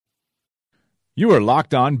You are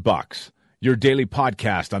Locked On Bucks, your daily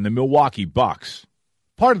podcast on the Milwaukee Bucks.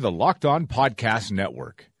 Part of the Locked On Podcast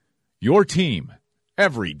Network. Your team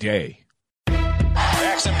every day.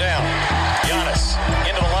 Backs him down. Giannis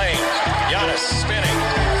into the lane. Giannis spinning.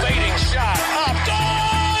 Fading shot. Up.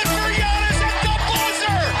 Good for Giannis at the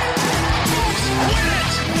buzzer.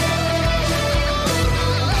 Bucks win it.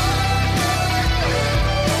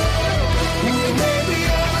 We may be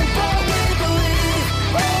young, but we believe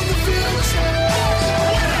on the future.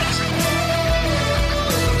 Bucks win it.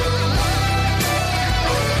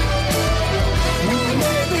 We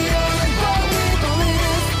may be young, but we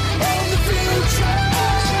believe on the future.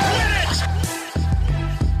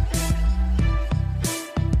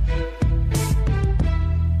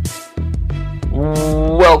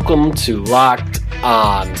 Welcome to Locked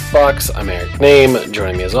On Bucks. I'm Eric Name.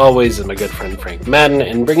 Joining me as always is my good friend Frank Madden,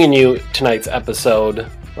 and bringing you tonight's episode,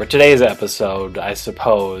 or today's episode, I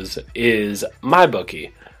suppose, is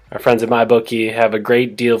MyBookie. Our friends at MyBookie have a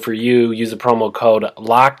great deal for you. Use the promo code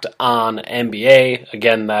LOCKEDONNBA.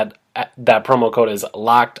 Again, that promo code is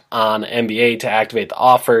LOCKEDONNBA to activate the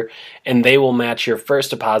offer, and they will match your first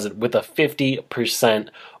deposit with a 50%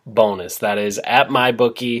 bonus. That is at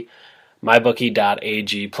MyBookie.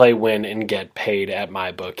 MyBookie.ag. Play, win, and get paid at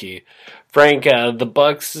MyBookie. Frank, the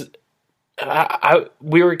Bucks,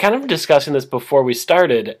 we were kind of discussing this before we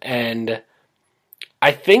started, and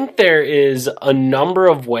I think there is a number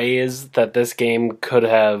of ways that this game could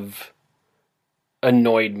have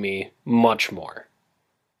annoyed me much more.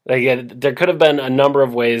 Like, there could have been a number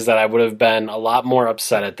of ways that I would have been a lot more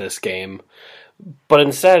upset at this game. But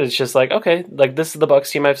instead, it's just like, okay, like this is the Bucks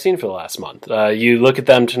team I've seen for the last month. You look at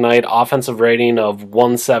them tonight, offensive rating of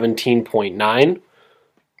 117.9.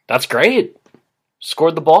 That's great.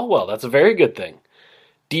 Scored the ball well. That's a very good thing.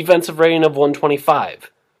 Defensive rating of 125.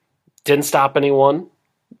 Didn't stop anyone.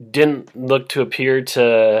 Didn't look to appear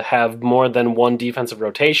to have more than one defensive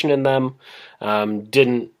rotation in them.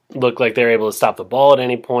 Didn't look like they were able to stop the ball at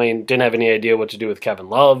any point. Didn't have any idea what to do with Kevin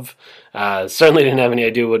Love. Certainly didn't have any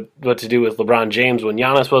idea what to do with LeBron James when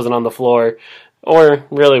Giannis wasn't on the floor. Or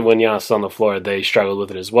really when Giannis was on the floor, they struggled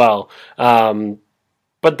with it as well.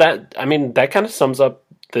 But that kind of sums up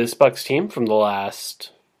this Bucks team from the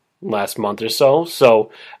last month or so.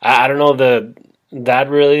 So I don't know, that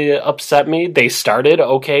really upset me. They started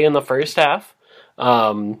okay in the first half,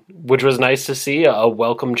 which was nice to see, a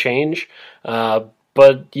welcome change.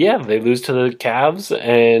 But yeah, they lose to the Cavs,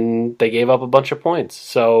 and they gave up a bunch of points.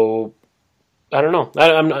 So I don't know.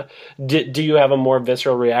 I'm not. Do you have a more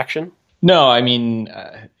visceral reaction? No, I mean,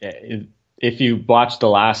 if you watch the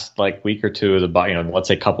last week or two of the, let's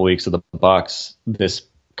say couple weeks of the Bucks, this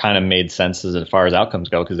kind of made sense as far as outcomes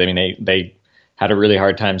go, because they had a really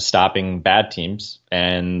hard time stopping bad teams,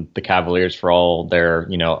 and the Cavaliers, for all their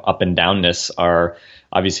up and downness, are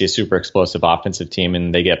obviously a super explosive offensive team,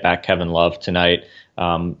 and they get back Kevin Love tonight,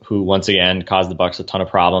 who once again caused the Bucks a ton of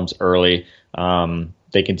problems early.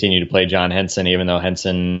 They continue to play John Henson, even though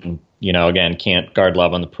Henson, again, can't guard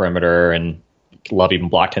Love on the perimeter, and Love even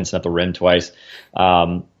blocked Henson at the rim twice.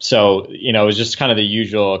 So, it was just kind of the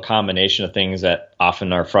usual combination of things that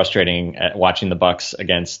often are frustrating at watching the Bucks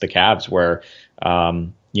against the Cavs, where,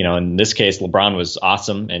 in this case, LeBron was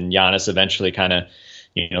awesome, and Giannis eventually kind of,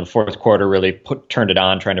 the fourth quarter really turned it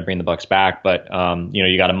on, trying to bring the Bucks back. But,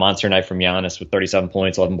 you got a monster night from Giannis with 37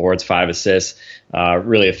 points, 11 boards, 5 assists,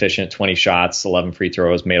 really efficient, 20 shots, 11 free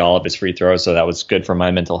throws, made all of his free throws. So that was good for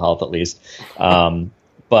my mental health, at least.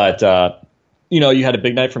 But you had a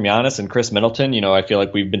big night from Giannis and Chris Middleton. I feel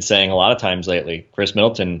like we've been saying a lot of times lately, Chris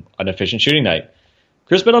Middleton, an efficient shooting night.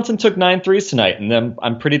 Chris Middleton took 9 threes tonight, and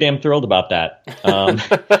I'm pretty damn thrilled about that.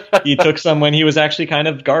 He took some when he was actually kind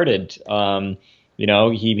of guarded.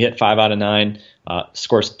 He hit 5 out of 9,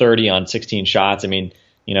 scores 30 on 16 shots. I mean,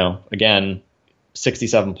 again,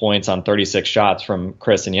 67 points on 36 shots from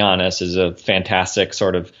Chris and Giannis is a fantastic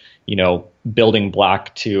sort of, building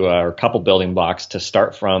block to, or a couple building blocks to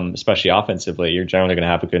start from, especially offensively. You're generally going to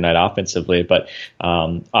have a good night offensively, but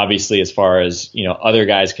obviously as far as, other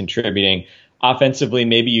guys contributing offensively,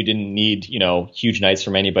 maybe you didn't need, huge nights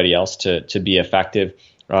from anybody else to be effective.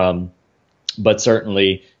 But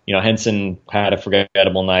certainly, Henson had a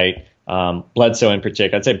forgettable night. Bledsoe in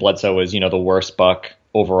particular, I'd say Bledsoe was, the worst Buck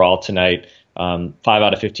overall tonight. 5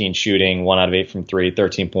 out of 15 shooting, 1 out of 8 from 3,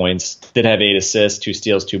 13 points. Did have 8 assists, 2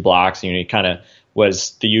 steals, 2 blocks. He kind of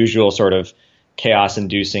was the usual sort of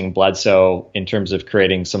chaos-inducing Bledsoe in terms of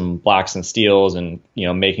creating some blocks and steals and,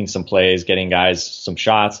 making some plays, getting guys some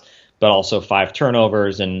shots, but also 5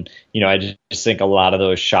 turnovers. And, I just think a lot of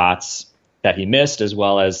those shots that he missed, as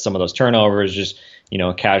well as some of those turnovers, just,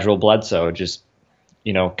 casual Bledsoe, just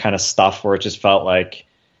kind of stuff where it just felt like,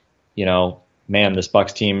 man, this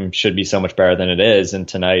Bucks team should be so much better than it is. And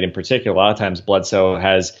tonight in particular, a lot of times Bledsoe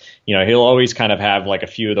has, he'll always kind of have like a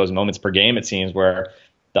few of those moments per game, it seems, where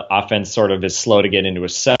the offense sort of is slow to get into a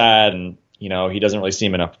set and, he doesn't really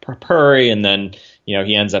seem in a hurry. And then,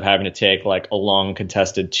 he ends up having to take like a long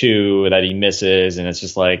contested two that he misses. And it's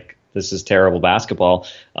just like, this is terrible basketball.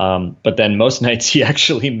 But then most nights he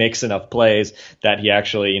actually makes enough plays that he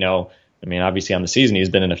actually, obviously on the season, he's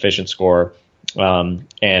been an efficient scorer. And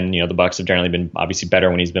the Bucks have generally been obviously better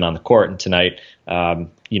when he's been on the court. And tonight,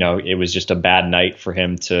 it was just a bad night for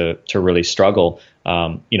him to really struggle.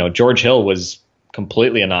 George Hill was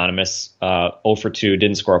completely anonymous, 0 for 2,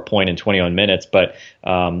 didn't score a point in 21 minutes. But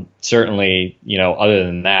certainly, other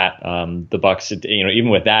than that, the Bucks, even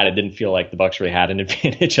with that, it didn't feel like the Bucks really had an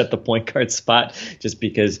advantage at the point guard spot, just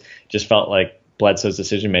because it just felt like Bledsoe's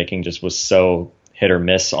decision making just was so hit or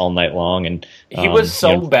miss all night long. And he was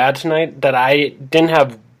so bad tonight that I didn't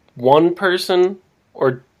have one person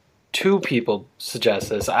or two people suggest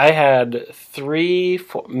this. I had 3,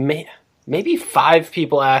 4, maybe 5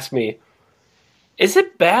 people ask me, is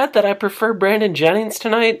it bad that I prefer Brandon Jennings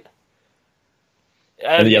tonight?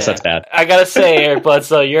 Yes, that's bad. I gotta say, Eric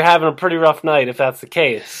Bledsoe, you're having a pretty rough night if that's the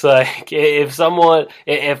case. Like, if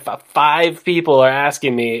 5 people are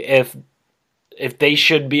asking me if they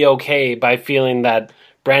should be okay by feeling that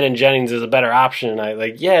Brandon Jennings is a better option,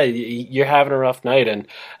 you're having a rough night. And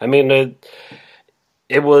I mean,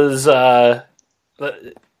 it was like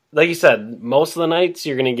you said, most of the nights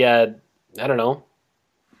you're gonna get,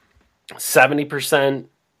 70%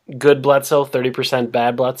 good Bledsoe, 30%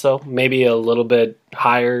 bad Bledsoe, maybe a little bit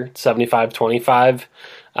higher, 75-25.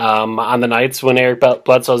 On the nights when Eric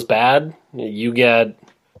Bledsoe's bad, you get,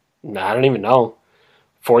 I don't even know,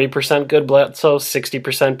 40% good Bledsoe,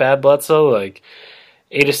 60% bad Bledsoe. Like,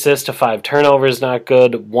 8 assists to 5 turnovers, not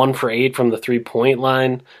good. 1 for 8 from the 3-point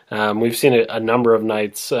line. We've seen a number of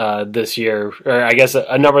nights this year, or I guess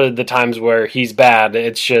a number of the times where he's bad.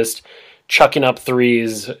 It's just chucking up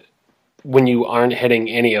threes when you aren't hitting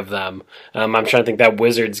any of them. I'm trying to think that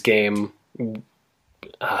Wizards game,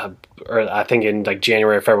 or I think in like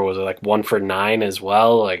January or February, was it like 1 for 9 as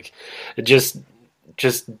well? Like, just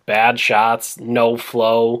bad shots, no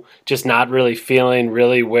flow, just not really feeling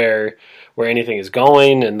really where anything is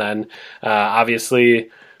going. And then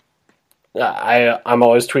obviously I'm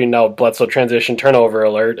always tweeting out Bledsoe transition turnover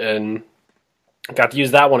alert, and got to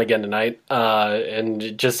use that one again tonight. And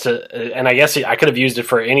I guess I could have used it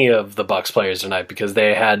for any of the Bucks players tonight because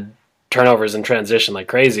they had turnovers in transition like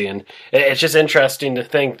crazy. And it's just interesting to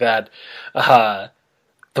think that the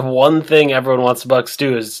one thing everyone wants the Bucks to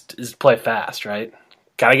do is play fast, right?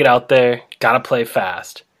 Got to get out there, got to play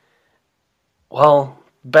fast. Well,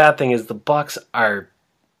 bad thing is the Bucks are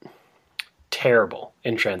terrible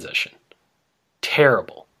in transition.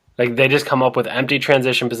 Terrible. Like, they just come up with empty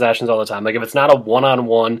transition possessions all the time. Like, if it's not a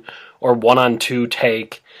one-on-one or one-on-two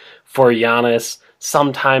take for Giannis,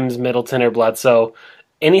 sometimes Middleton or Bledsoe,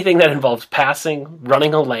 anything that involves passing,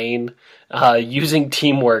 running a lane, using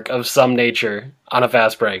teamwork of some nature on a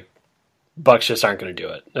fast break, Bucks just aren't going to do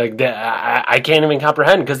it. Like, I can't even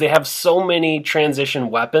comprehend because they have so many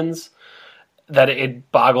transition weapons that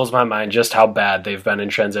it boggles my mind just how bad they've been in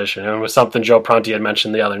transition. And it was something Joe Prunty had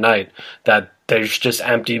mentioned the other night, that there's just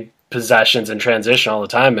empty possessions in transition all the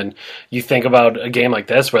time. And you think about a game like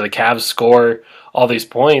this where the Cavs score all these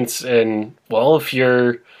points, and, well, if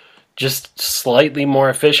you're just slightly more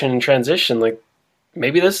efficient in transition, like,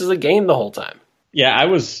 maybe this is a game the whole time. Yeah, I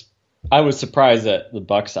was surprised that the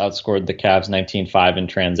Bucks outscored the Cavs 19-5 in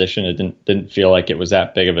transition. It didn't feel like it was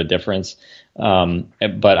that big of a difference.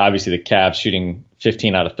 But obviously the Cavs shooting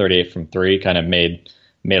 15 out of 38 from 3 kind of made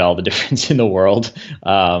all the difference in the world.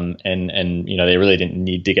 And they really didn't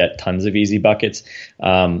need to get tons of easy buckets.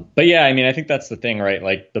 But yeah, I mean, I think that's the thing, right?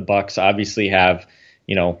 Like, the Bucks obviously have,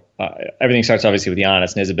 everything starts obviously with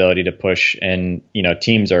Giannis and his ability to push, and,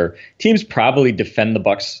 teams probably defend the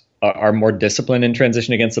Bucks, are more disciplined in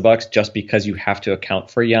transition against the Bucks just because you have to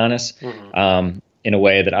account for Giannis. Mm-hmm. In a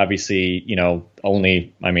way that obviously, I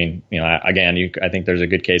think there's a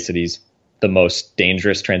good case that he's the most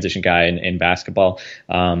dangerous transition guy in basketball.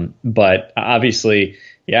 But obviously,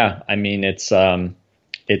 yeah, I mean, it's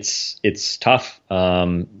tough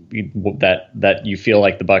that you feel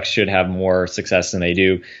like the Bucks should have more success than they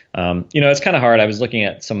do. It's kind of hard. I was looking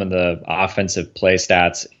at some of the offensive play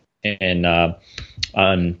stats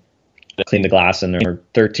on Clean the Glass, and they're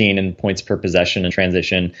 13 in points per possession in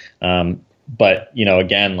transition. But,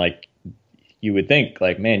 again, like, you would think,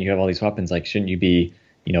 like, man, you have all these weapons, like, shouldn't you be,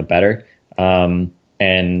 better? I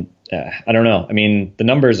don't know. I mean, the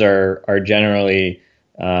numbers are generally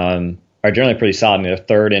are generally pretty solid. I mean, they're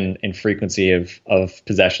third in frequency of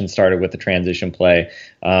possession started with the transition play.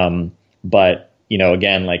 But,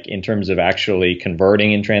 again, like in terms of actually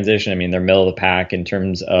converting in transition, I mean, they're middle of the pack in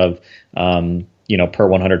terms of, per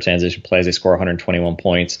 100 transition plays, they score 121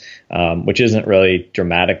 points, which isn't really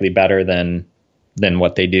dramatically better than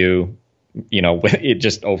what they do, with it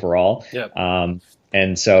just overall. Yep.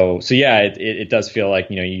 And so yeah, it does feel like,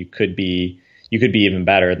 you could be even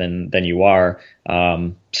better than you are.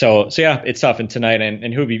 So yeah, it's tough. And tonight,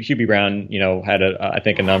 and Hubie Brown, had I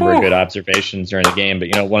think a number of good observations during the game.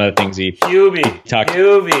 But one of the things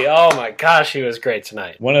Hubie, oh my gosh, he was great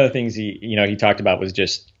tonight. One of the things he talked about was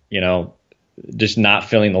just not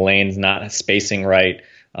filling the lanes, not spacing right.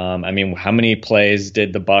 I mean, how many plays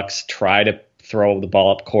did the Bucks try to throw the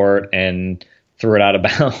ball up court and threw it out of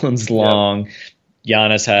bounds long? Yep.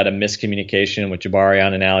 Giannis had a miscommunication with Jabari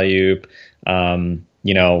on an alley-oop.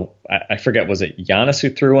 I forget, was it Giannis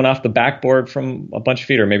who threw one off the backboard from a bunch of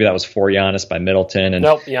feet, or maybe that was for Giannis by Middleton? And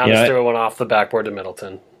nope, Giannis threw one off the backboard to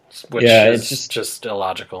Middleton, which is just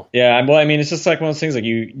illogical. Yeah, well, I mean, it's just like one of those things, like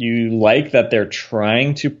you like that they're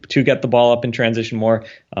trying to get the ball up in transition more.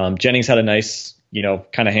 Jennings had a nice,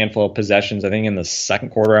 kind of handful of possessions, I think in the second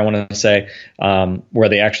quarter, I want to say, where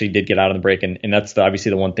they actually did get out of the break. And that's obviously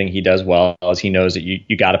the one thing he does well, is he knows that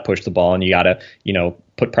you got to push the ball and you got to,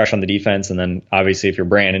 put pressure on the defense. And then obviously if you're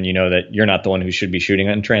Brandon, you know that you're not the one who should be shooting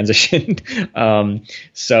in transition.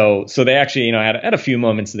 So they actually, had a few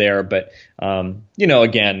moments there, but,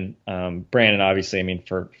 again, Brandon, obviously, I mean,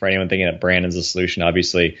 for anyone thinking that Brandon's the solution,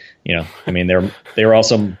 obviously, I mean, they were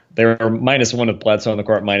 -1 with Bledsoe on the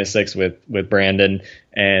court, -6 with Brandon.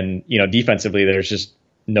 And, defensively, there's just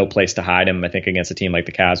no place to hide him. I think against a team like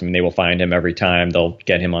the Cavs, I mean, they will find him every time. They'll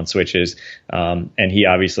get him on switches. And he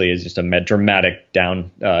obviously is just a dramatic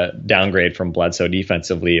downgrade from Bledsoe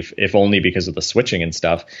defensively, if only because of the switching and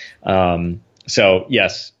stuff. So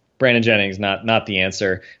yes, Brandon Jennings, not the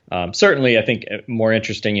answer. Certainly, I think more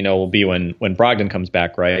interesting, will be when Brogdon comes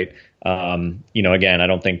back, right? Again, I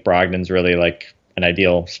don't think Brogdon's really like an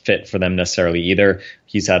ideal fit for them necessarily either.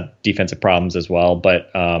 He's had defensive problems as well,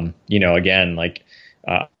 but again, like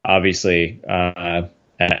obviously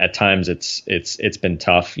at times it's been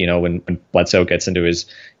tough. When Bledsoe gets into his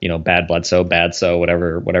bad Bledsoe,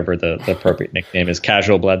 whatever the appropriate nickname is,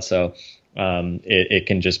 casual Bledsoe. It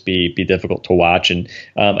can just be difficult to watch. And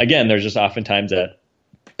again, there's just oftentimes that,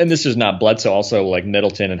 and this is not Bledsoe, also like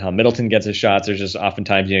Middleton and how Middleton gets his shots. There's just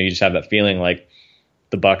oftentimes, you just have that feeling like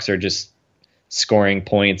the Bucks are just scoring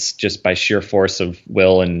points just by sheer force of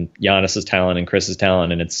will and Giannis's talent and Chris's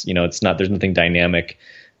talent. And it's, it's not, there's nothing dynamic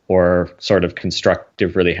or sort of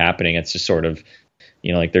constructive really happening. It's just sort of,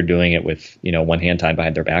 like they're doing it with, one hand tied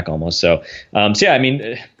behind their back almost. So yeah, I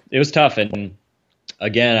mean, it was tough. And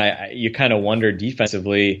again, you kind of wonder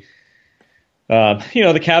defensively, the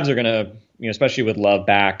Cavs are going to, especially with Love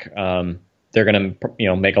back, they're going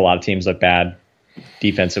to, make a lot of teams look bad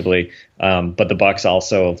defensively. But the Bucks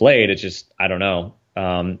also of late, it's just, I don't know,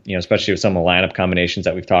 especially with some of the lineup combinations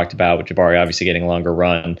that we've talked about, with Jabari obviously getting a longer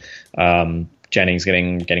run, Jennings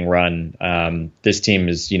getting run. This team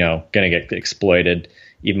is, going to get exploited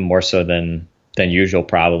even more so than usual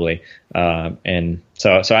probably. And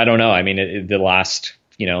so I don't know. I mean,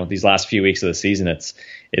 these last few weeks of the season,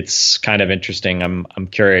 it's kind of interesting. I'm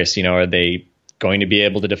curious, are they going to be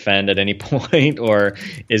able to defend at any point, or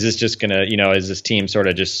is this just gonna, is this team sort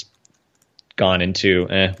of just gone into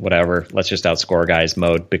whatever, let's just outscore guys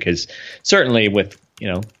mode? Because certainly with,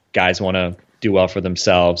 guys want to do well for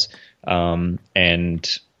themselves, and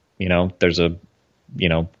there's a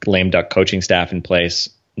lame duck coaching staff in place,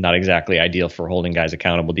 not exactly ideal for holding guys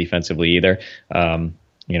accountable defensively either. I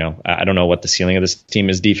don't know what the ceiling of this team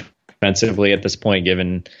is defensively at this point,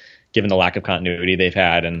 given the lack of continuity they've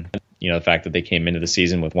had, and the fact that they came into the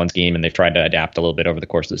season with one scheme and they've tried to adapt a little bit over the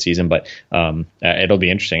course of the season. But it'll be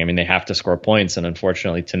interesting. I mean, they have to score points, and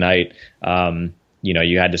unfortunately tonight,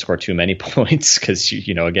 you had to score too many points because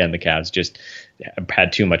again, the Cavs just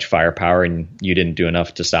had too much firepower and you didn't do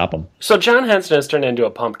enough to stop them. So John Henson has turned into a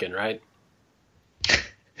pumpkin, right?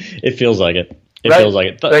 It feels like it. Right? Feels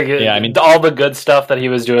like it. Yeah, I mean, all the good stuff that he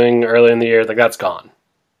was doing early in the year, like that's gone,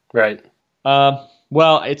 right?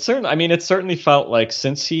 Well, it certainly felt like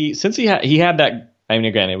since he had that. I mean,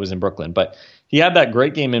 again, it was in Brooklyn, but he had that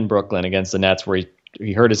great game in Brooklyn against the Nets where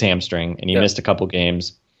he hurt his hamstring and he missed a couple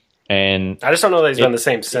games. And I just don't know that he's been the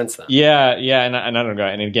same since then. Yeah, and I don't know.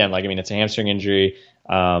 And again, like, I mean, it's a hamstring injury.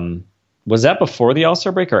 Was that before the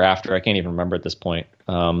All-Star break or after? I can't even remember at this point.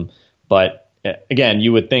 But again,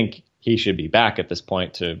 you would think he should be back at this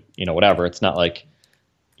point to, whatever. It's not like,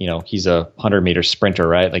 he's a 100-meter sprinter,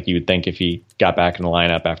 right? Like you would think if he got back in the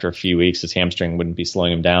lineup after a few weeks, his hamstring wouldn't be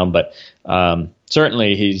slowing him down. But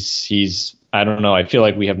certainly he's I don't know. I feel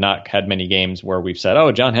like we have not had many games where we've said,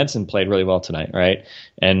 oh, John Henson played really well tonight, right?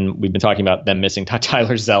 And we've been talking about them missing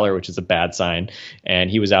Tyler Zeller, which is a bad sign. And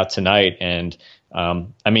he was out tonight. And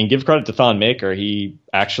give credit to Thon Maker. He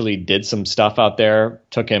actually did some stuff out there.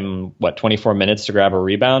 Took him, 24 minutes to grab a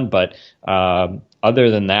rebound. But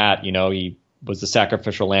other than that, he was the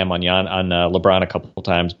sacrificial lamb on LeBron a couple of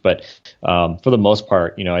times. But for the most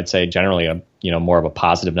part, I'd say generally more of a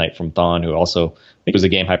positive night from Thon, who also I think was a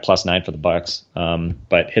game high +9 for the Bucks.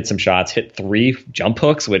 But hit some shots, hit 3 jump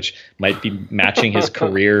hooks, which might be matching his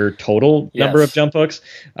career total number of jump hooks.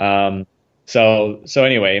 So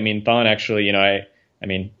anyway, Thon actually,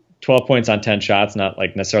 12 points on 10 shots, not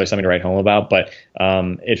like necessarily something to write home about, but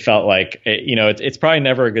it felt like, it's probably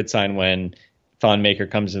never a good sign when Thon Maker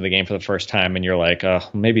comes into the game for the first time and you're like, oh,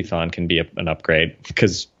 maybe Thon can be an upgrade,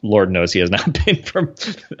 because Lord knows he has not been for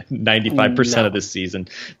 95% of this season.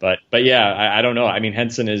 But yeah, I don't know.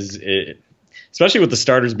 Henson is, especially with the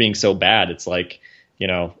starters being so bad, it's like,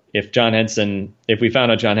 if we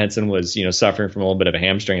found out John Henson was, suffering from a little bit of a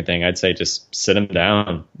hamstring thing, I'd say just sit him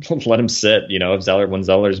down, let him sit. When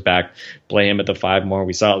Zeller's back, play him at the 5 more.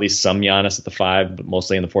 We saw at least some Giannis at the 5, but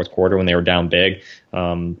mostly in the fourth quarter when they were down big.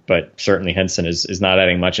 But certainly Henson is not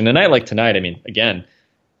adding much. And a night like tonight, again,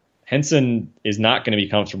 Henson is not going to be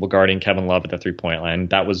comfortable guarding Kevin Love at the 3-point line.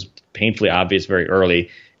 That was painfully obvious very early.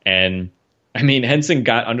 And Henson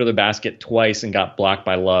got under the basket twice and got blocked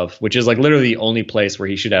by Love, which is like literally the only place where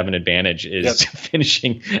he should have an advantage is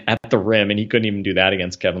finishing at the rim, and he couldn't even do that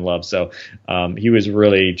against Kevin Love. So he was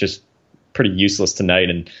really just pretty useless tonight.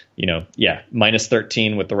 And,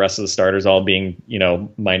 -13 with the rest of the starters all being,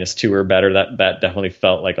 -2 or better. That definitely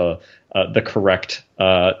felt like the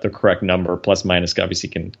correct number. Plus minus obviously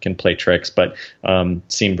can play tricks, but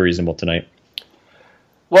seemed reasonable tonight.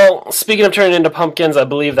 Well, speaking of turning into pumpkins, I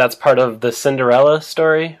believe that's part of the Cinderella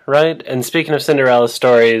story, right? And speaking of Cinderella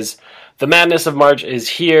stories, the madness of March is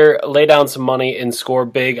here. Lay down some money and score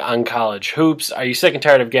big on college hoops. Are you sick and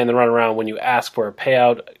tired of getting the runaround when you ask for a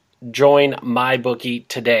payout? Join MyBookie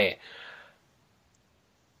today.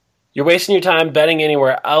 You're wasting your time betting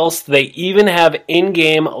anywhere else. They even have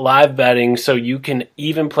in-game live betting, so you can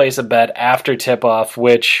even place a bet after tip-off,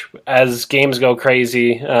 which, as games go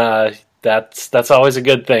crazy, that's always a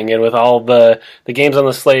good thing. And with all the games on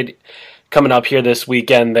the slate coming up here this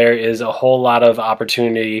weekend, there is a whole lot of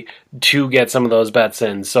opportunity to get some of those bets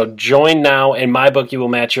in. So join now, and MyBookie will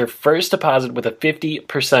match your first deposit with a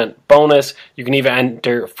 50% bonus. You can even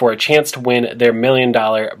enter for a chance to win their $1 million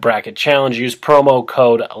bracket challenge. Use promo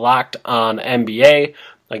code LOCKEDONNBA.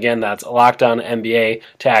 Again, that's Locked On NBA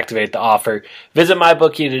to activate the offer. Visit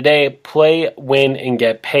MyBookie today. Play, win, and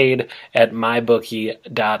get paid at mybookie.ag.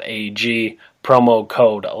 Promo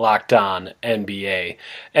code Locked On NBA.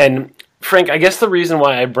 And Frank, I guess the reason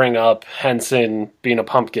why I bring up Henson being a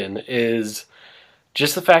pumpkin is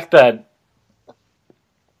just the fact that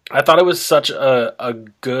I thought it was such a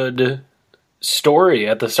good story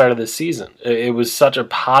at the start of the season. It was such a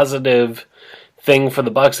positive thing for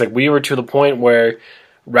the Bucks. Like, we were to the point where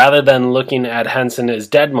rather than looking at Henson as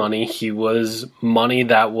dead money, he was money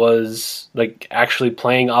that was like actually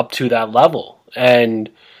playing up to that level. And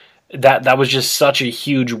that was just such a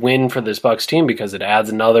huge win for this Bucks team, because it adds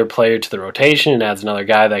another player to the rotation, it adds another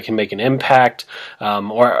guy that can make an impact,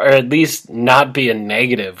 or at least not be a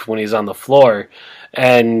negative when he's on the floor.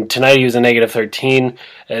 And tonight he was a -13.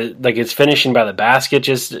 His finishing by the basket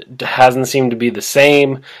just hasn't seemed to be the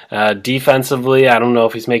same. Defensively, I don't know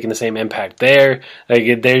if he's making the same impact there.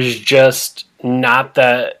 There's just not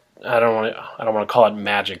that. I don't want to call it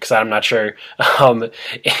magic, because I'm not sure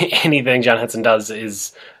anything John Henson does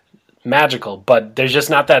is magical, but there's just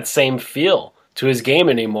not that same feel to his game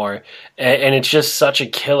anymore. And it's just such a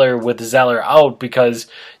killer with Zeller out, because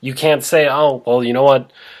you can't say, oh, well, you know what?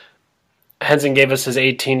 Henson gave us his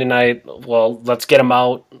 18 tonight. Well, let's get him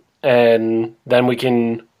out, and then we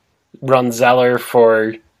can run Zeller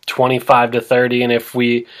for 25 to 30. And if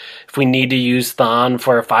we need to use Thon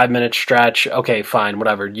for a 5-minute stretch, okay, fine,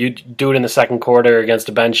 whatever. You do it in the second quarter against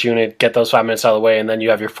a bench unit, get those 5 minutes out of the way, and then you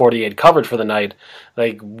have your 48 covered for the night.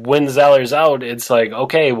 Like, when Zeller's out, it's like,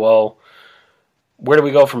 okay, well, where do we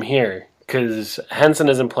go from here? Because Henson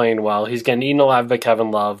isn't playing well. He's getting eaten alive by Kevin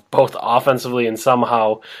Love, both offensively and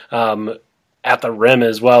somehow at the rim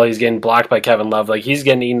as well. He's getting blocked by Kevin Love. Like, he's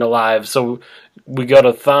getting eaten alive. So we go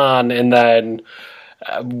to Thon, and then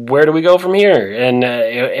where do we go from here? And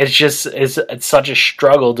it's such a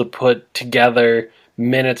struggle to put together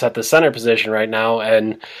minutes at the center position right now,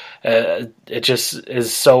 and it just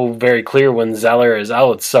is so very clear when Zeller is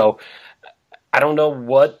out. So I don't know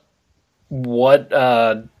what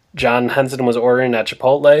John Henson was ordering at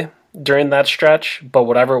Chipotle during that stretch, but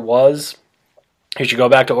whatever it was, you should go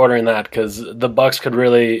back to ordering that, because the Bucks could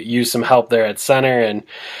really use some help there at center. And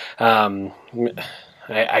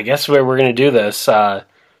I guess we're going to do this.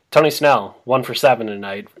 Tony Snell, 1 for 7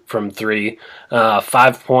 tonight from 3,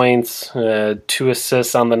 5 points, 2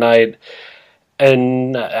 assists on the night.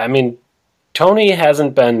 And I mean, Tony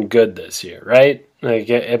hasn't been good this year, right? Like,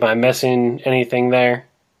 am I missing anything there?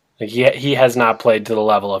 Like, he has not played to the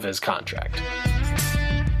level of his contract.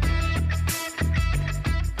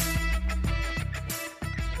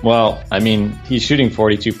 Well, I mean, he's shooting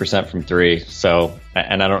 42% from 3. So,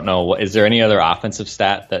 and I don't know, is there any other offensive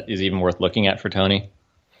stat that is even worth looking at for Tony?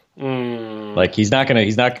 Like, he's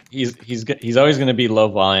always going to be low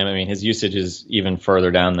volume. I mean, his usage is even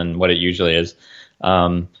further down than what it usually is.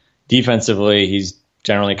 Defensively, he's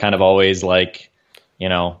generally kind of always like,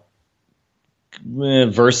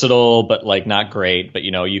 versatile, but like not great. But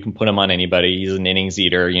you can put him on anybody. He's an innings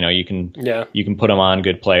eater. You can put him on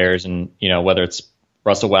good players, and whether it's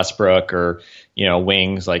Russell Westbrook or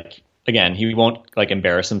wings, like, again, he won't like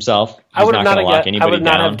embarrass himself. I would not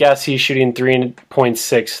have guessed he's shooting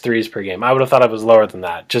 3.6 threes per game. I would have thought it was lower than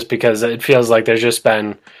that, just because it feels like there's just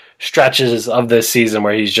been stretches of this season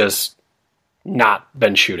where he's just not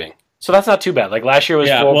been shooting. So that's not too bad. Like, last year was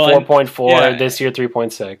 4.4, this year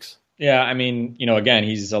 3.6. Yeah, I mean, again,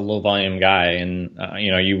 he's a low volume guy, and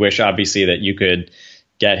you wish obviously that you could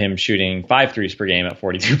get him shooting 5 threes per game at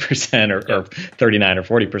 42% or 39 or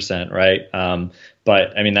 40%, right?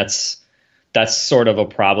 But I mean, that's sort of a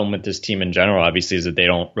problem with this team in general, obviously, is that they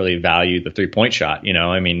don't really value the 3-point shot.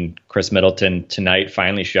 I mean, Chris Middleton tonight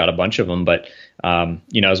finally shot a bunch of them, but I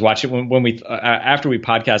was watching when we after we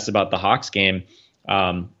podcasted about the Hawks game.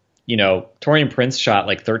 Taurean Prince shot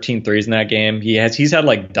like 13 threes in that game. He's had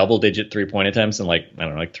like double-digit 3-point attempts in like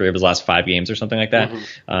 3 of his last 5 games or something like that.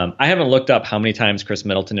 Mm-hmm. I haven't looked up how many times Chris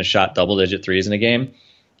Middleton has shot double-digit threes in a game.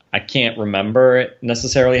 I can't remember it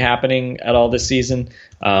necessarily happening at all this season.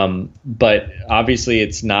 But obviously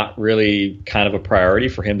it's not really kind of a priority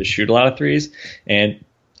for him to shoot a lot of threes. And,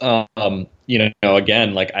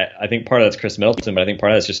 again, like I think part of that's Chris Middleton, but I think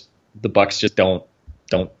part of that's just the Bucks just don't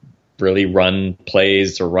really run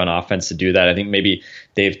plays or run offense to do that. I think maybe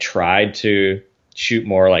they've tried to shoot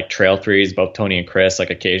more like trail threes. Both Tony and Chris like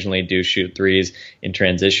occasionally do shoot threes in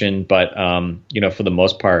transition, but for the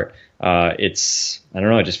most part, it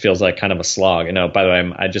just feels like kind of a slog. By the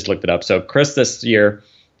way, I just looked it up. So Chris this year,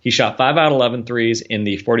 he shot 5 out of 11 threes in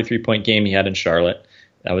the 43-point game he had in Charlotte.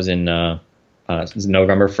 That was in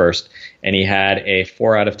November 1st, and he had a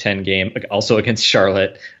 4 out of 10 game also against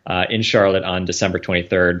Charlotte in Charlotte on December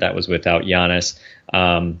 23rd. That was without Giannis.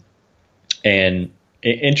 And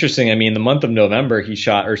interesting, I mean, the month of December, he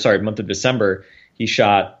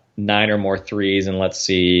shot 9 or more threes, and let's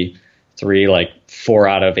see, 4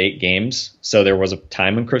 out of 8 games. So there was a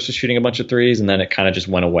time when Chris was shooting a bunch of threes, and then it kind of just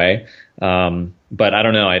went away. But I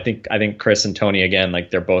don't know. I think Chris and Tony, again,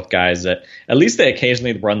 like, they're both guys that at least they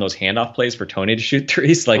occasionally run those handoff plays for Tony to shoot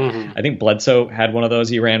threes. Like, I think Bledsoe had one of those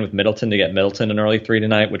he ran with Middleton to get Middleton an early 3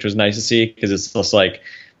 tonight, which was nice to see, because it's just like,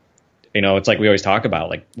 it's like we always talk about,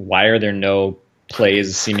 like, why are there no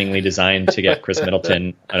plays seemingly designed to get Chris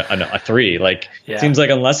Middleton a 3? Like, it seems like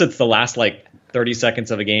unless it's the last 30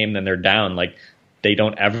 seconds of a game, then they're down. Like, they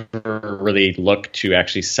don't ever really look to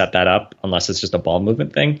actually set that up unless it's just a ball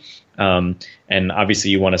movement thing. And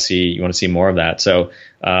obviously you want to see more of that. So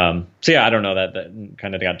yeah, I don't know, that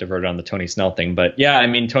kind of got diverted on the Tony Snell thing, but yeah, I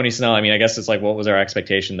mean, Tony Snell, I mean, I guess it's like, what was our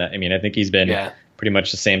expectation? I think he's been pretty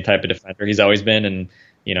much the same type of defender he's always been. And,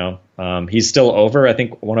 he's still over. I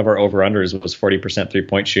think one of our over-unders was 40%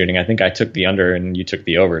 3-point shooting. I think I took the under and you took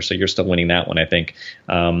the over. So you're still winning that one, I think.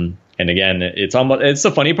 And again, it's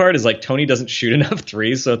the funny part is, like, Tony doesn't shoot enough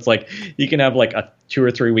threes. So it's like, you can have like a 2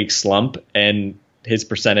 or 3 week slump and his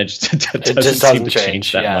percentage doesn't seem to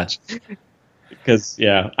change that much. Because,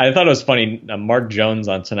 I thought it was funny. Mark Jones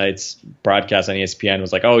on tonight's broadcast on ESPN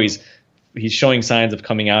was like, oh, he's showing signs of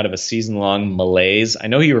coming out of a season-long malaise. I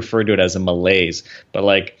know he referred to it as a malaise, but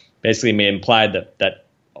like basically may implied that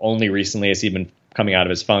only recently has he been coming out of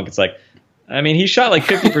his funk. It's like, I mean, he shot like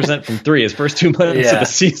 50% from 3 his first 2 months of the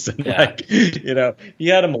season. Yeah. Like, he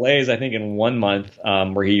had a malaise, I think, in 1 month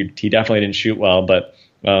where he definitely didn't shoot well. But,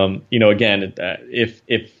 again, if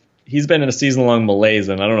he's been in a season-long malaise,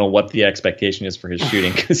 then I don't know what the expectation is for his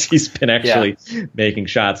shooting, because he's been actually making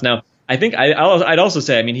shots. Now, I think I'd also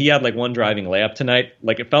say, I mean, he had like one driving layup tonight.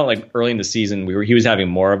 Like it felt like early in the season he was having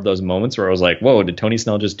more of those moments where I was like, whoa, did Tony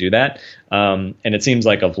Snell just do that? And it seems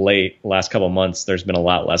like of late, last couple of months, there's been a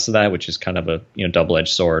lot less of that, which is kind of a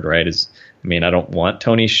double-edged sword, right? I mean, I don't want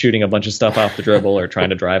Tony shooting a bunch of stuff off the dribble or trying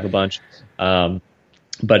to drive a bunch.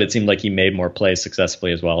 But it seemed like he made more plays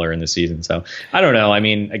successfully as well earlier in the season. So I don't know. I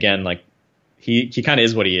mean, again, like he kind of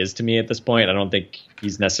is what he is to me at this point. I don't think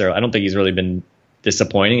he's really been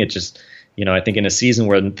disappointing. It just, I think in a season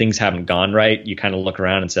where things haven't gone right, you kind of look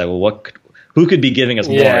around and say, well, who could be giving us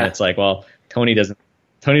more? And it's like, well, Tony doesn't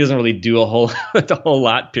really do a whole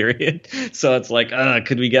lot, period. So it's like,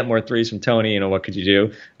 could we get more threes from Tony? What could you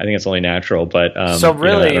do? I think it's only natural, but so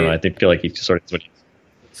really, I don't know. I feel like he sort of is what he is.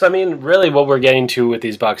 So I mean, really, what we're getting to with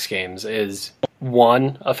these Bucks games is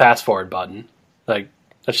one, a fast forward button, like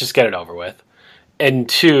let's just get it over with, and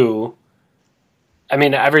two, I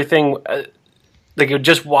mean, everything. Like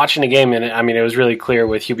just watching the game, and I mean, it was really clear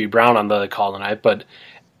with Hubie Brown on the call tonight, but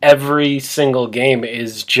every single game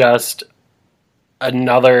is just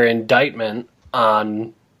another indictment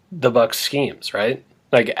on the Bucks schemes, right?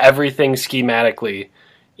 Like everything schematically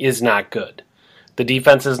is not good. The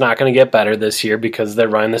defense is not going to get better this year because they're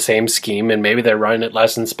running the same scheme, and maybe they're running it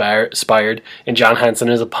less inspired, and John Henson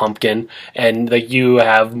is a pumpkin, and like you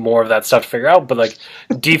have more of that stuff to figure out. But like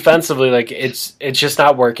defensively, like it's just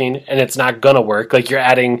not working, and it's not gonna work. Like you're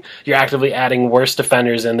actively adding worse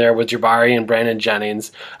defenders in there with Jabari and Brandon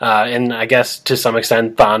Jennings, and I guess to some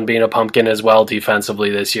extent Thon being a pumpkin as well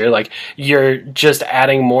defensively this year. Like you're just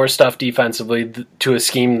adding more stuff defensively to a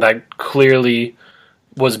scheme that clearly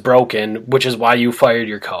was broken, which is why you fired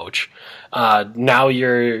your coach. Now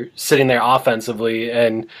you're sitting there offensively,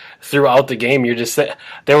 and throughout the game, you're just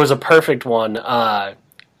there was a perfect one.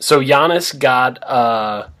 So Giannis got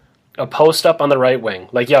a post up on the right wing,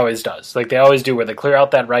 like he always does, like they always do, where they clear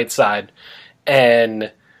out that right side,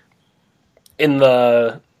 and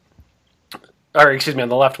on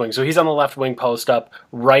the left wing. So he's on the left wing post up.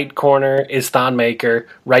 Right corner is Thon Maker.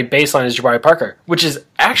 Right baseline is Jabari Parker, which is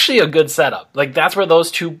actually a good setup. Like that's where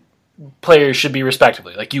those two players should be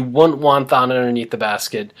respectively. Like you wouldn't want Thon underneath the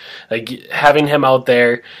basket. Like having him out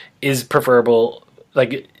there is preferable.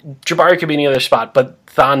 Like Jabari could be any other spot, but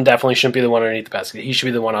Thon definitely shouldn't be the one underneath the basket. He should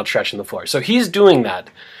be the one out stretching the floor. So he's doing that.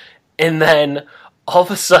 And then all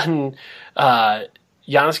of a sudden,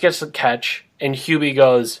 Giannis gets the catch, and Hubie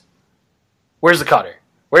goes, "Where's the cutter?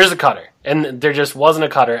 Where's the cutter?" And there just wasn't a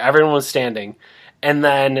cutter. Everyone was standing. And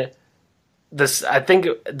then I think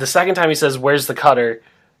the second time he says, "Where's the cutter?"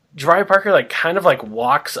 Jabari Parker kind of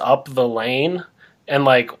walks up the lane and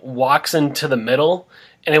walks into the middle.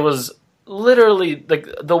 And it was literally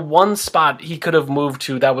the one spot he could have moved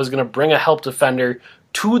to that was going to bring a help defender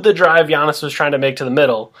to the drive Giannis was trying to make to the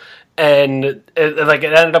middle. And it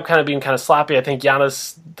ended up kind of being kind of sloppy. I think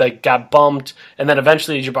Giannis got bumped, and then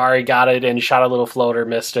eventually Jabari got it and shot a little floater,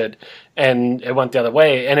 missed it, and it went the other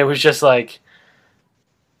way. And it was just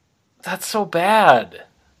that's so bad.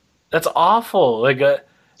 That's awful.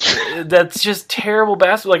 That's just terrible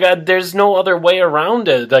basketball. There's no other way around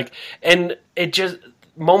it. And it just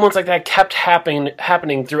moments like that kept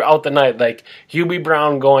happening throughout the night. Hubie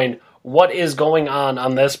Brown going, "What is going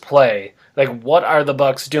on this play? What are the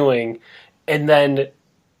Bucks doing?" And then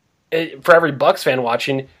for every Bucks fan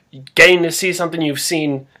watching, getting to see something you've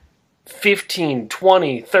seen 15,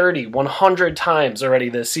 20, 30, 100 times already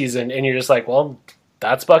this season, and you're just well,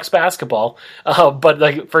 that's Bucks basketball.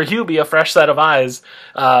 But for Hubie, a fresh set of eyes,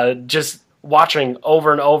 just watching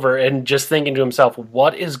over and over and just thinking to himself,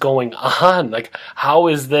 what is going on? How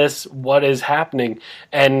is this? What is happening?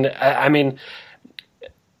 And I mean,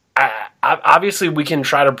 obviously we can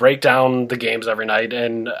try to break down the games every night,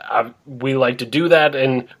 and we like to do that,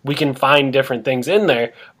 and we can find different things in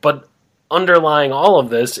there, but underlying all of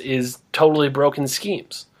this is totally broken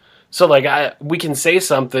schemes. So we can say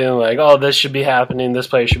something oh, this should be happening, this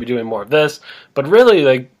player should be doing more of this, but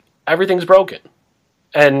really everything's broken,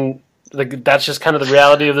 and that's just kind of the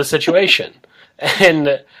reality of the situation.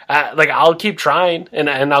 And I'll keep trying, and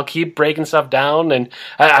I'll keep breaking stuff down. And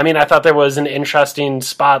I mean, I thought there was an interesting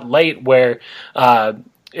spot late where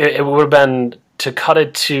it would have been to cut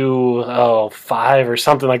it to 5 or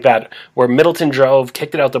something like that, where Middleton drove,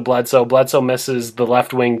 kicked it out to Bledsoe. Bledsoe misses the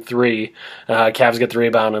left wing 3. Cavs get the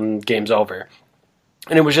rebound, and game's over.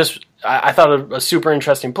 And it was just, I thought a super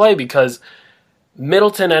interesting play because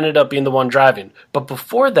Middleton ended up being the one driving. But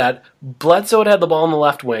before that, Bledsoe had the ball in the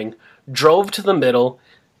left wing, drove to the middle,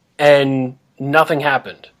 and nothing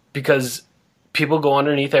happened because people go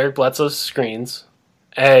underneath Eric Bledsoe's screens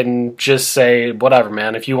and just say, whatever,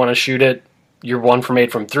 man, if you want to shoot it, you're 1 from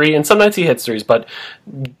 8 from 3. And some nights he hits threes, but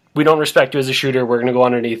we don't respect you as a shooter. We're going to go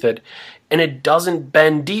underneath it. And it doesn't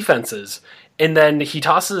bend defenses. And then he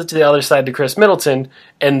tosses it to the other side to Chris Middleton,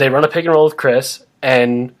 and they run a pick and roll with Chris,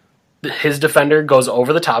 and his defender goes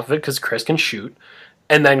over the top of it because Chris can shoot.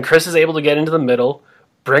 And then Chris is able to get into the middle,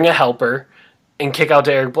 bring a helper, and kick out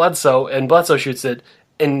to Eric Bledsoe, and Bledsoe shoots it.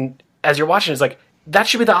 And as you're watching, it's like, that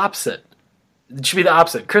should be the opposite. It should be the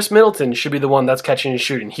opposite. Chris Middleton should be the one that's catching and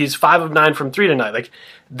shooting. He's 5 of 9 from 3 tonight. Like,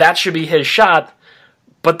 that should be his shot.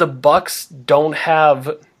 But the Bucks don't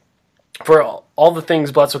have, for all the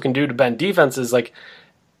things Bledsoe can do to bend defenses, like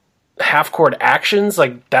half-court actions,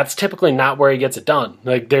 like that's typically not where he gets it done.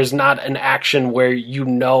 Like there's not an action where you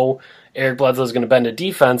know Eric Bledsoe is going to bend a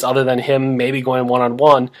defense other than him maybe going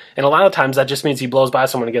one-on-one. And a lot of times that just means he blows by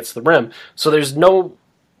someone and gets to the rim. So there's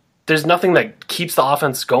nothing that keeps the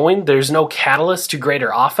offense going. There's no catalyst to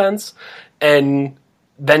greater offense. And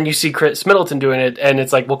then you see Chris Middleton doing it, and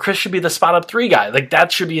it's like, well, Chris should be the spot-up 3 guy. Like,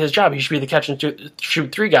 that should be his job. He should be the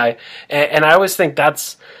catch-and-shoot 3 guy. And I always think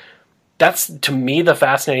that's, to me, the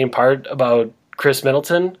fascinating part about Chris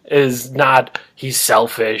Middleton is not he's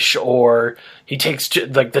selfish or he takes,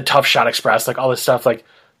 like, the tough shot express, like, all this stuff. Like,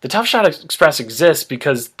 the tough shot express exists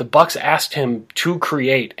because the Bucks asked him to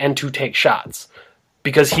create and to take shots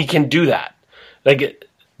because he can do that. Like,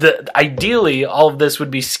 ideally, all of this would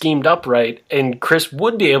be schemed up right, and Chris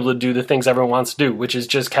would be able to do the things everyone wants to do, which is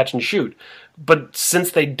just catch and shoot. But since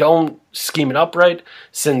they don't scheme it up right,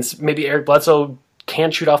 since maybe Eric Bledsoe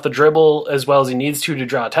can't shoot off the dribble as well as he needs to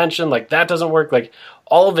draw attention, like that doesn't work. Like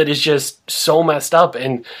all of it is just so messed up,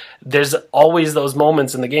 and there's always those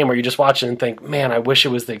moments in the game where you just watch it and think, man, I wish it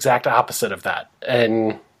was the exact opposite of that.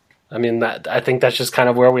 And I mean, I think that's just kind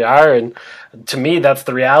of where we are, and to me, that's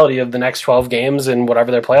the reality of the next 12 games and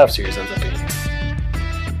whatever their playoff series ends up being.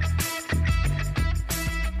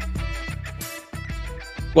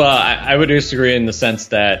 Well, I would disagree in the sense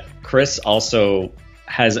that Chris also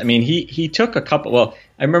has, I mean, he took a couple, well,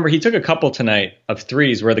 I remember he took a couple tonight of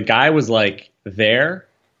threes where the guy was like there,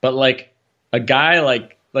 but like a guy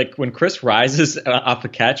like when Chris rises off a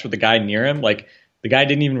catch with the guy near him, like the guy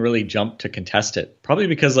didn't even really jump to contest it. Probably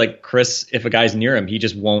because like Chris, if a guy's near him, he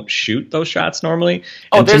just won't shoot those shots normally.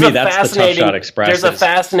 And to me, that's the tough shot express. There's a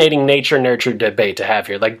fascinating nature-nurture debate to have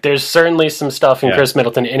here. Like there's certainly some stuff in Chris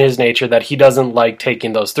Middleton in his nature that he doesn't like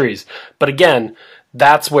taking those threes. But again,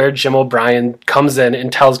 that's where Jim O'Brien comes in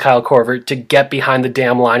and tells Kyle Korver to get behind the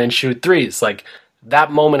damn line and shoot threes. Like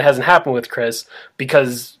that moment hasn't happened with Chris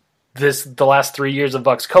because the last 3 years of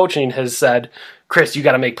Bucks coaching has said, Chris, you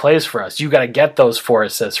got to make plays for us. You got to get those 4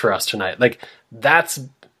 assists for us tonight. Like that's,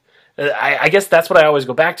 I guess that's what I always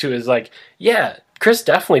go back to is like, yeah, Chris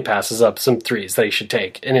definitely passes up some threes that he should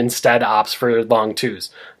take and instead opts for long twos.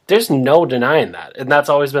 There's no denying that. And that's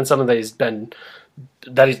always been something that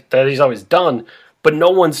he's always done, but no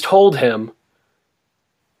one's told him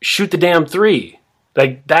shoot the damn 3.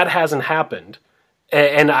 Like that hasn't happened.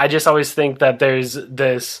 And I just always think that there's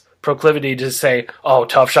this proclivity to say, oh,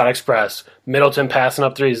 tough shot express, Middleton passing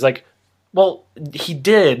up threes. Like, well, he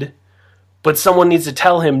did, but someone needs to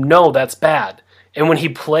tell him, no, that's bad. And when he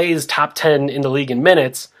plays top 10 in the league in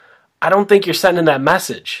minutes, I don't think you're sending that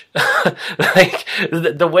message. Like,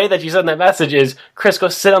 the way that you send that message is, Chris, go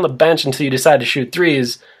sit on the bench until you decide to shoot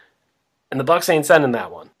threes, and the Bucks ain't sending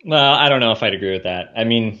that one. Well, I don't know if I'd agree with that. I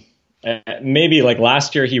mean, maybe like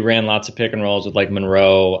last year he ran lots of pick and rolls with like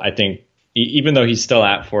Monroe. I think even though he's still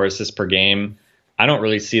at 4 assists per game, I don't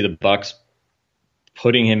really see the Bucks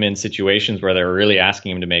putting him in situations where they're really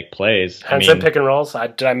asking him to make plays. I said pick and rolls.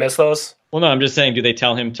 Did I miss those? Well, no, I'm just saying, do they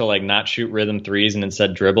tell him to like not shoot rhythm threes and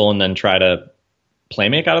instead dribble and then try to play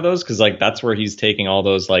make out of those? Because like that's where he's taking all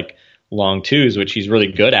those like long twos, which he's really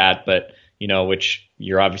good at, but you know, which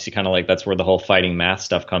you're obviously kind of like that's where the whole fighting math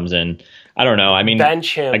stuff comes in. I don't know. I mean,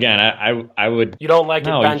 bench him again. I would. You don't like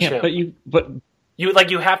to bench him, but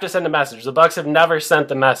you have to send a message. The Bucks have never sent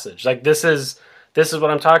the message. Like this is what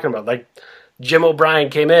I'm talking about. Like Jim O'Brien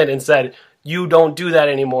came in and said, you don't do that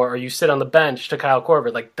anymore, or you sit on the bench to Kyle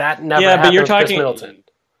Korver. Like that never happened with Chris Middleton.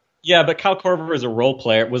 Yeah, but Kyle Korver is a role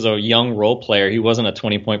player. Was a young role player. He wasn't a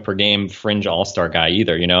 20-point per game fringe all-star guy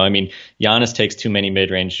either. You know, I mean, Giannis takes too many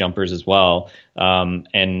mid-range jumpers as well.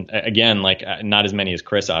 And again, like not as many as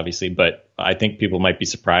Chris, obviously, but I think people might be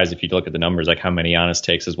surprised if you look at the numbers, like how many Giannis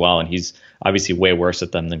takes as well. And he's obviously way worse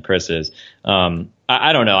at them than Chris is.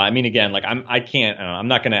 I don't know. I mean, again, like I'm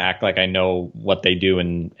not going to act like I know what they do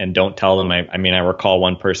and don't tell them. I mean, I recall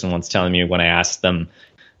one person once telling me when I asked them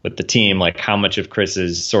with the team, like how much of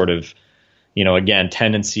Chris's sort of, you know, again,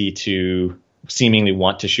 tendency to seemingly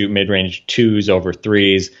want to shoot mid-range twos over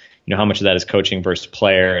threes, you know, how much of that is coaching versus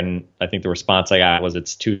player. And I think the response I got was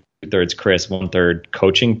it's 2 2/3 Chris, 1/3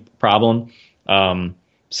 coaching problem.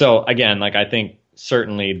 So again, like I think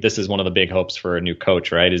certainly this is one of the big hopes for a new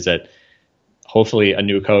coach, right? Is that hopefully a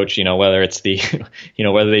new coach, whether it's the,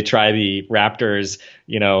 whether they try the Raptors,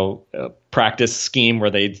 practice scheme where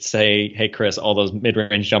they say, hey, Chris, all those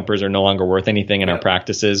mid-range jumpers are no longer worth anything in our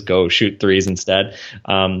practices. Go shoot threes instead.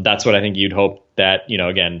 That's what I think you'd hope that,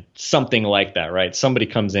 again, something like that, right? Somebody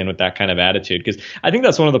comes in with that kind of attitude. Because I think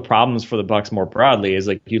that's one of the problems for the Bucks more broadly is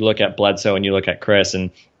like you look at Bledsoe and you look at Chris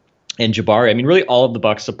and Jabari. I mean, really all of the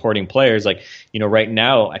Bucks supporting players, like, right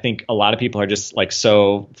now, I think a lot of people are just like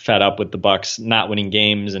so fed up with the Bucks not winning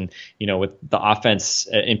games and, with the offense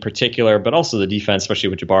in particular, but also the defense, especially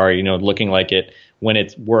with Jabari, looking like when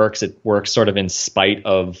it works sort of in spite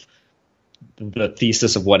of the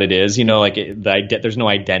thesis of what it is, there's no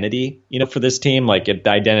identity, for this team. Like the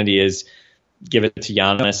identity is give it to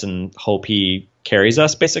Giannis and hope he carries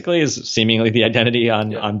us, basically, is seemingly the identity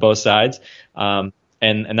on both sides.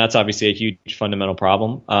 And that's obviously a huge fundamental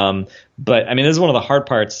problem. But I mean, this is one of the hard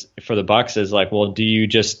parts for the Bucks is like, well, do you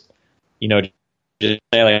just say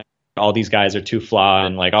like all these guys are too flawed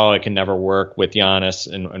and like, oh, it can never work with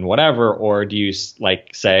Giannis and whatever, or do you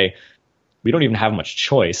like say we don't even have much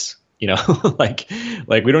choice, like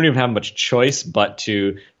we don't even have much choice but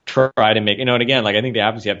to try to make, and again, like I think they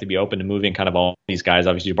obviously have to be open to moving kind of all these guys.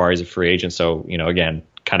 Obviously, Jabari's a free agent, so again,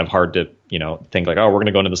 kind of hard to think like, oh, we're going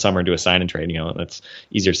to go into the summer and do a sign and trade. That's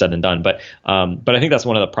easier said than done. But I think that's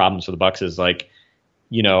one of the problems for the Bucks is like,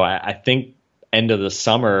 I think end of the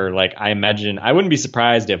summer, like I imagine I wouldn't be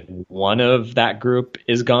surprised if one of that group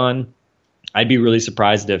is gone. I'd be really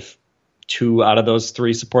surprised if 2 out of those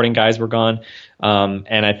 3 supporting guys were gone.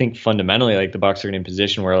 And I think fundamentally, like the Bucks are in a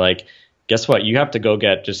position where like, guess what? You have to go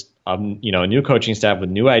get just a new coaching staff with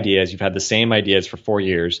new ideas. You've had the same ideas for 4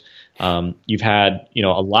 years. You've had a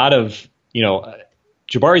lot of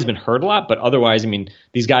Jabari's been hurt a lot, but otherwise, I mean,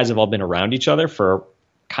 these guys have all been around each other for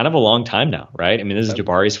kind of a long time now, right? I mean, this is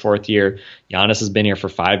Jabari's 4th year. Giannis has been here for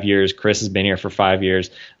 5 years. Chris has been here for 5 years.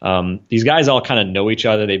 These guys all kind of know each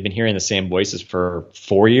other. They've been hearing the same voices for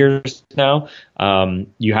 4 years now.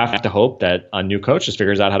 You have to hope that a new coach just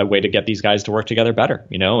figures out how to way to get these guys to work together better,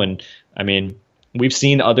 and I mean, we've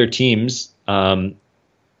seen other teams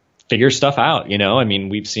figure stuff out, I mean,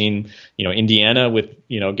 we've seen, Indiana with,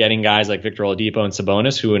 getting guys like Victor Oladipo and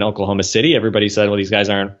Sabonis, who in Oklahoma City, everybody said, well, these guys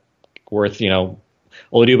aren't worth,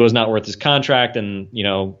 Oladipo's not worth his contract, and,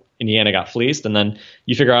 Indiana got fleeced. And then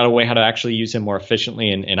you figure out a way how to actually use him more efficiently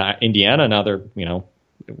in Indiana. Now they're,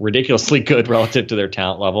 ridiculously good relative to their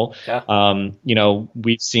talent level. Yeah.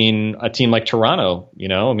 We've seen a team like Toronto,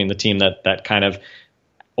 I mean, the team that kind of,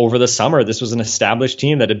 over the summer, this was an established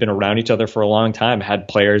team that had been around each other for a long time, had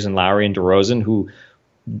players in Lowry and DeRozan who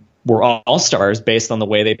were all-stars based on the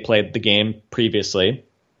way they played the game previously.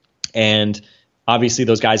 And obviously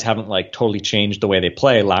those guys haven't like totally changed the way they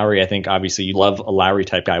play. Lowry, I think obviously you love a Lowry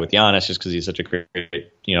type guy with Giannis just because he's such a great,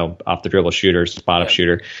 off the dribble shooter, spot up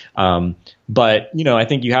shooter. But, I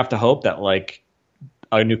think you have to hope that like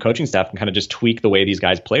a new coaching staff can kind of just tweak the way these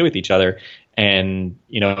guys play with each other. And,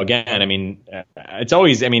 again, I mean, it's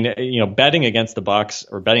always, I mean, betting against the Bucks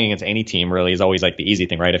or betting against any team really is always like the easy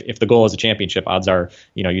thing, right? If the goal is a championship, odds are,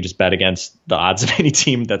 you just bet against the odds of any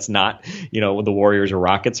team that's not, the Warriors or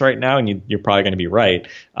Rockets right now, and you're probably going to be right.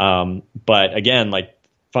 But again, like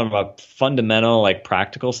from a fundamental, like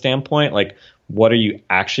practical standpoint, like what are you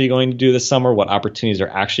actually going to do this summer? What opportunities are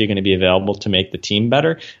actually going to be available to make the team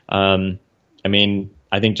better? I mean,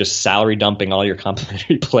 I think just salary dumping all your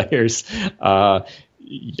complimentary players,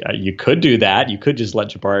 you could do that. You could just let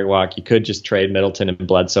Jabari walk. You could just trade Middleton and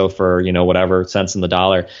Bledsoe for, whatever cents in the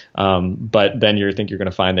dollar. But then you're going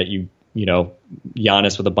to find that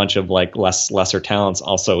Giannis with a bunch of like lesser talents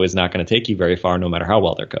also is not going to take you very far, no matter how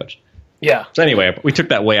well they're coached. Yeah. So anyway, we took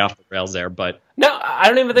that way off the rails there, but no, I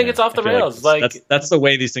don't even think it's off the rails. Like that's the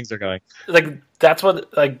way these things are going. Like that's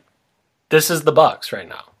what this is the Bucks right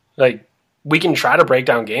now. Like, we can try to break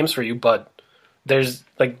down games for you, but there's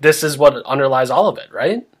like this is what underlies all of it,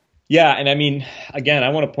 right? Yeah, and I mean, again, I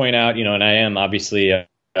want to point out, and I am obviously a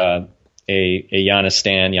Giannis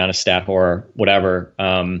stan, Giannis stat whore, whatever.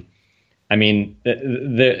 I mean,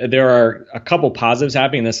 there are a couple positives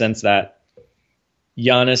happening in the sense that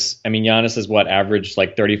Giannis has averaged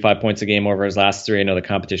like 35 points a game over his last 3. I know the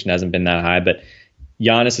competition hasn't been that high, but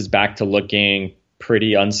Giannis is back to looking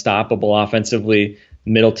pretty unstoppable offensively.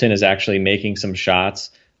 Middleton is actually making some shots.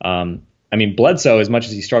 I mean, Bledsoe, as much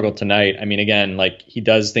as he struggled tonight, I mean, again, like he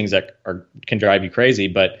does things that can drive you crazy,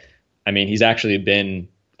 but I mean, he's actually been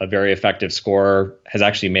a very effective scorer, has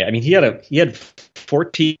actually made. I mean, he had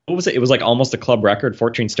 14. What was it? It was like almost a club record,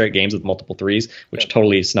 14 straight games with multiple threes, which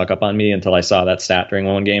totally snuck up on me until I saw that stat during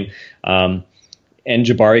one game. And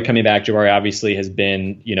Jabari coming back. Jabari obviously has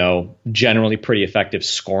been, generally pretty effective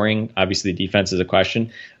scoring. Obviously, the defense is a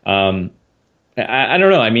question. I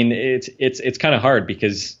don't know. I mean, it's kind of hard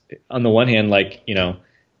because on the one hand,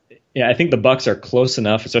 I think the Bucks are close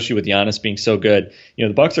enough, especially with Giannis being so good. The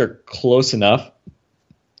Bucks are close enough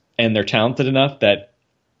and they're talented enough that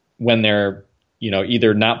when they're,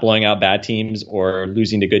 either not blowing out bad teams or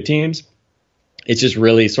losing to good teams, it's just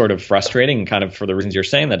really sort of frustrating, and kind of for the reasons you're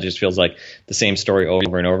saying, that it just feels like the same story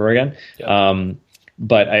over and over again. Yeah.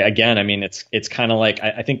 But it's kind of like,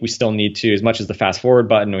 I think we still need to, as much as the fast forward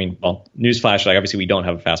button. Newsflash, obviously we don't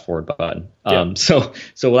have a fast forward button. So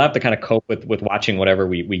we'll have to kind of cope with watching whatever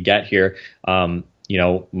we get here.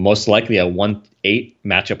 Most likely a 1-8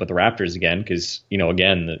 matchup with the Raptors again, because,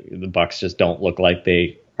 again, the Bucks just don't look like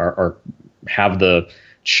they are have the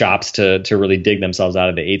chops to really dig themselves out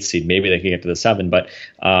of the 8th seed. Maybe they can get to the 7, but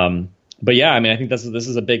yeah, I think this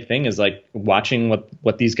is a big thing, is like watching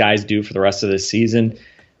what these guys do for the rest of this season,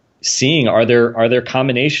 seeing are there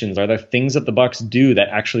combinations, are there things that the Bucks do that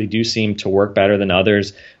actually do seem to work better than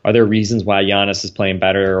others? Are there reasons why Giannis is playing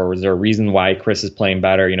better, or is there a reason why Chris is playing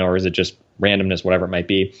better, or is it just randomness, whatever it might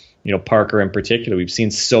be? Parker in particular, we've seen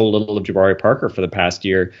so little of Jabari Parker for the past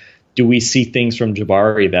year. Do we see things from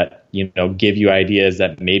Jabari that, give you ideas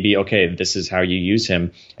that maybe, okay, this is how you use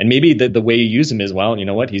him? And maybe the way you use him is, well, you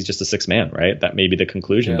know what, he's just a 6 man, right? That may be the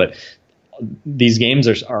conclusion. Yeah. But these games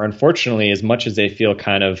are unfortunately, as much as they feel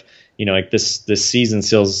kind of, like this season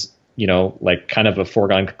feels, like kind of a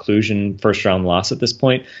foregone conclusion, first round loss at this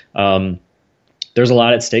point. There's a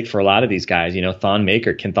lot at stake for a lot of these guys. Thon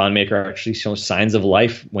Maker. Can Thon Maker actually show signs of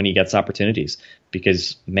life when he gets opportunities?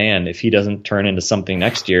 Because, man, if he doesn't turn into something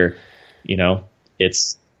next year, then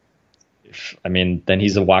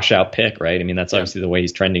he's a washout pick, right? That's obviously the way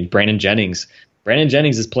he's trending. Brandon Jennings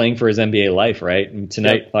is playing for his NBA life, right? And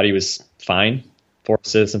tonight, thought he was fine. 4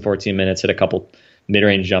 assists in 14 minutes, hit a couple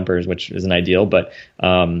mid-range jumpers, which isn't ideal. But,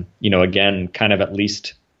 again, kind of at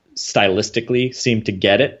least stylistically seemed to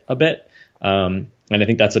get it a bit. And I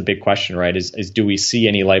think that's a big question, right? Is do we see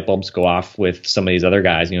any light bulbs go off with some of these other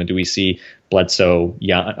guys? Do we see Bledsoe,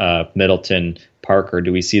 Middleton, Parker?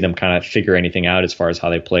 Do we see them kind of figure anything out as far as how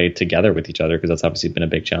they play together with each other? Because that's obviously been a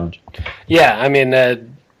big challenge. Yeah,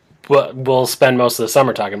 we'll spend most of the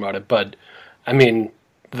summer talking about it. But,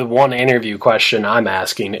 the one interview question I'm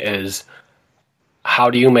asking is, how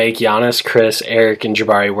do you make Giannis, Chris, Eric, and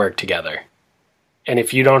Jabari work together? And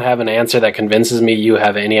if you don't have an answer that convinces me you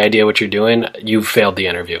have any idea what you're doing, you've failed the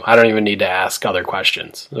interview. I don't even need to ask other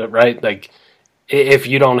questions, right? Like, if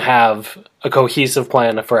you don't have a cohesive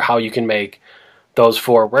plan for how you can make those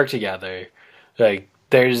 4 work together, like,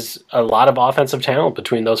 there's a lot of offensive talent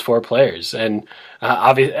between those 4 players. And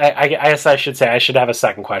obviously, I guess I should say I should have a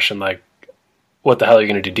second question, like, what the hell are you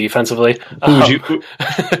going to do defensively? But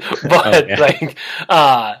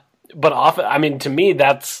often, to me,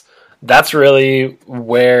 that's really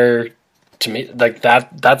where, to me, like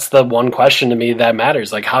that's the one question to me that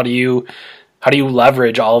matters. Like, how do you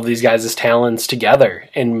leverage all of these guys' talents together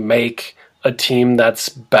and make a team that's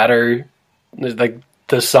better, like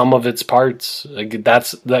the sum of its parts? Like,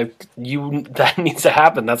 that needs to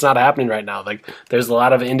happen. That's not happening right now. Like, there's a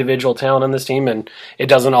lot of individual talent on this team, and it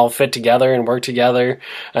doesn't all fit together and work together.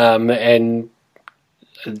 And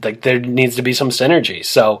like, there needs to be some synergy.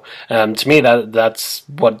 So to me, that's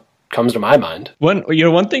what comes to my mind. One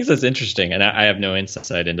thing that's interesting, and I have no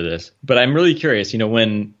insight into this, but I'm really curious,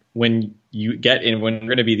 when you get in, when we're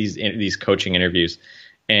going to be these coaching interviews,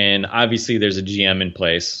 and obviously there's a GM in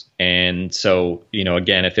place. And so,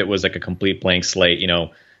 again, if it was like a complete blank slate,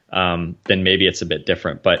 then maybe it's a bit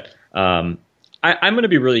different, but I'm going to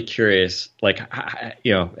be really curious, like, I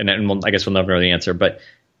guess we'll never know the answer, but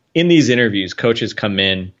in these interviews, coaches come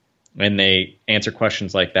in and they answer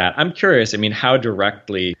questions like that. I'm curious, how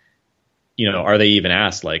directly, are they even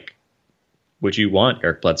asked, like, would you want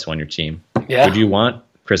Eric Bledsoe on your team? Yeah. Would you want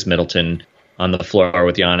Chris Middleton on the floor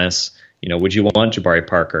with Giannis? Would you want Jabari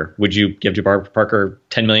Parker? Would you give Jabari Parker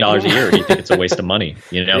 $10 million a year? Or do you think it's a waste of money?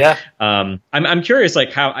 Yeah. I'm curious,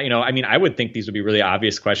 like, how, I would think these would be really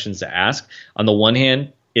obvious questions to ask. On the one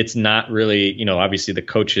hand, it's not really, obviously the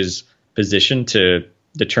coach's position to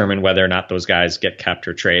determine whether or not those guys get kept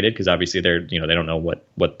or traded, because obviously they're, they don't know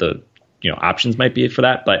what the options might be for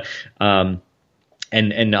that. But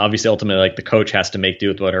and obviously ultimately, like, the coach has to make do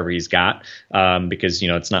with whatever he's got, because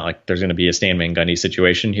it's not like there's going to be a Stan Van Gundy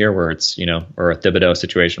situation here where it's or a Thibodeau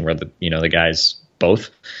situation where the the guys both.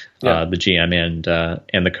 The GM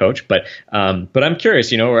and the coach, but I'm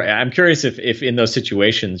curious, I'm curious if in those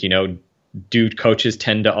situations, do coaches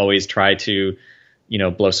tend to always try to,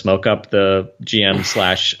 blow smoke up the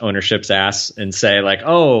GM / ownership's ass and say like,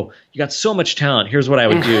 oh, you got so much talent. Here's what I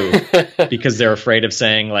would do, because they're afraid of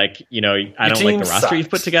saying like, I don't like the roster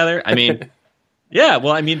you've put together. I mean, yeah,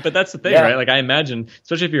 well, I mean, but that's the thing, right? Like I imagine,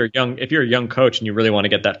 especially if you're a young coach and you really want to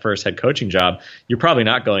get that first head coaching job, you're probably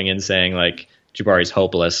not going in saying like, Jabari's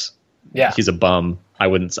hopeless. Yeah, he's a bum. I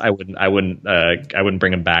wouldn't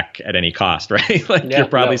bring him back at any cost, right? Like you're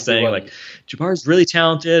probably saying like Jabari's really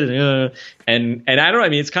talented, and I don't know. I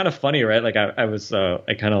mean, it's kind of funny, right? Like I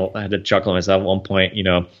had to chuckle myself at one point,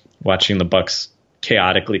 watching the Bucks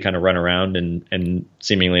chaotically kind of run around and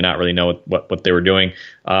seemingly not really know what they were doing.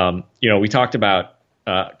 We talked about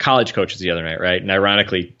college coaches the other night, right? And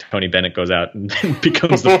ironically, Tony Bennett goes out and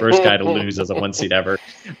becomes the first guy to lose as a 1 seed ever.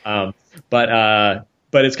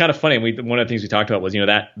 But it's kind of funny. One of the things we talked about was,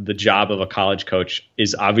 that the job of a college coach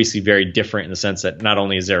is obviously very different in the sense that not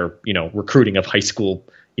only is there, recruiting of high school,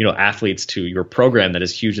 athletes to your program that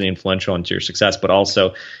is hugely influential into your success, but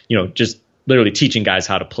also, just literally teaching guys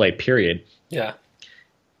how to play, period. Yeah.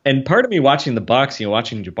 And part of me watching the Bucks,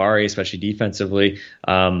 watching Jabari, especially defensively,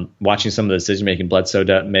 watching some of the decision making Bledsoe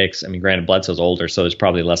makes. I mean, granted, Bledsoe's older, so there's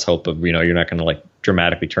probably less hope of, you're not going to like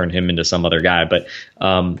dramatically turn him into some other guy. But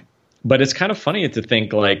it's kind of funny to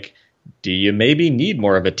think like, do you maybe need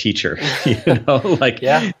more of a teacher? Do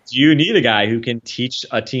you need a guy who can teach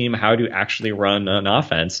a team how to actually run an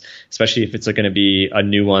offense, especially if it's going to be a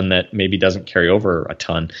new one that maybe doesn't carry over a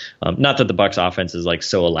ton? Not that the Bucks offense is like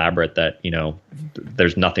so elaborate that,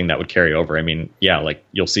 there's nothing that would carry over. I mean, like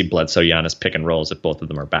you'll see Bledsoe, Giannis pick and rolls if both of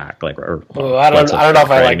them are back. Like, I don't know if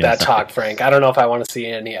I like that talk, Frank. I don't know if I want to see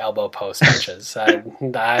any elbow post touches.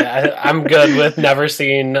 I'm good with never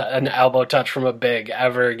seeing an elbow touch from a big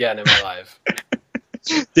ever again in my life.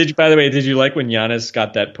 By the way, did you like when Giannis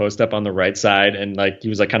got that post up on the right side and like he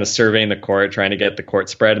was like kind of surveying the court, trying to get the court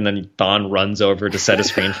spread, and then Thon runs over to set a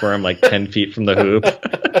screen for him like 10 feet from the hoop?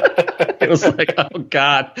 It was like, oh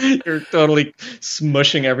God, you're totally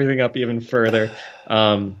smushing everything up even further.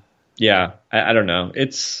 I don't know.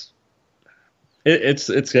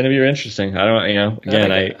 It's going to be interesting. I don't,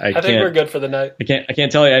 again, I think we're good for the night. I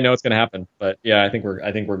can't tell you I know what's going to happen, but yeah, I think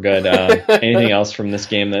we're good. Anything else from this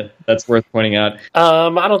game that's worth pointing out?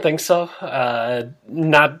 I don't think so.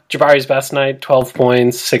 Not Jabari's best night. 12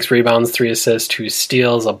 points, 6 rebounds, 3 assists, 2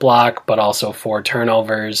 steals, a block, but also 4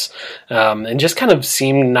 turnovers, and just kind of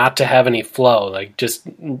seemed not to have any flow. Like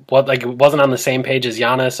it wasn't on the same page as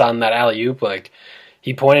Giannis on that alley-oop. Like,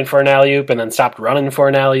 he pointed for an alley-oop and then stopped running for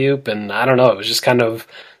an alley-oop, and I don't know. It was just kind of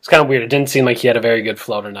weird. It didn't seem like he had a very good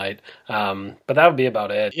flow tonight. But that would be about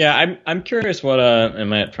it. Yeah, I'm curious what I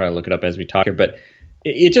might probably look it up as we talk here, but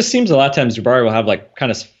it just seems a lot of times Jabari will have like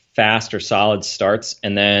kind of fast or solid starts,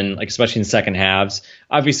 and then like especially in second halves.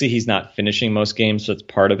 Obviously, he's not finishing most games, so it's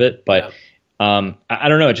part of it, but. Yeah. I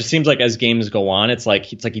don't know. It just seems like as games go on, it's like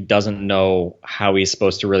he doesn't know how he's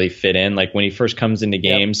supposed to really fit in. Like when he first comes into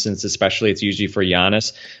games, since especially it's usually for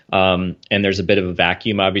Giannis, and there's a bit of a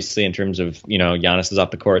vacuum, obviously, in terms of, Giannis is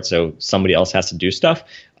off the court, so somebody else has to do stuff.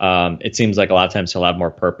 It seems like a lot of times he'll have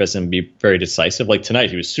more purpose and be very decisive. Like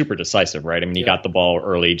tonight, he was super decisive, right? I mean, he got the ball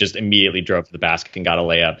early, just immediately drove to the basket and got a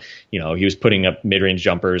layup. He was putting up mid-range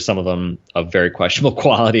jumpers, some of them of very questionable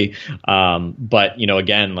quality. But,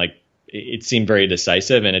 again, like, it seemed very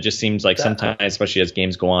decisive, and it just seems like sometimes, especially as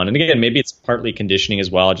games go on, and again, maybe it's partly conditioning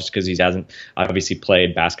as well, just because he hasn't obviously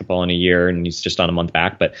played basketball in a year and he's just on a month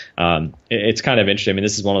back. But it's kind of interesting. I mean,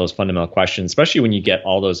 this is one of those fundamental questions, especially when you get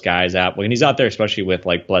all those guys out when he's out there, especially with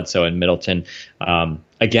like Bledsoe and Middleton.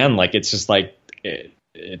 Again, like it's just like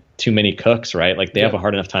too many cooks, right? Like they have a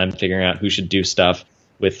hard enough time figuring out who should do stuff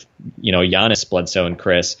with Giannis, Bledsoe, and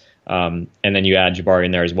Chris. And then you add Jabari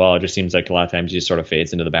in there as well. It just seems like a lot of times he just sort of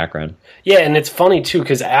fades into the background. Yeah, and it's funny, too,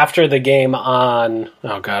 because after the game on,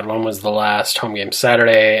 when was the last home game?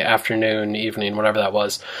 Saturday afternoon, evening, whatever that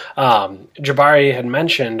was. Jabari had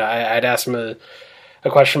mentioned, I'd asked him a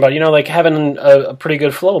question about, like having a pretty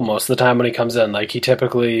good flow most of the time when he comes in. Like he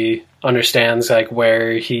typically understands like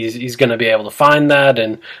where he's going to be able to find that,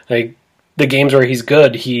 and like the games where he's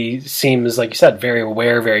good, he seems, like you said, very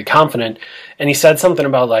aware, very confident. And he said something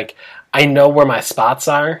about, like, I know where my spots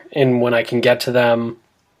are, and when I can get to them,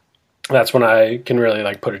 that's when I can really,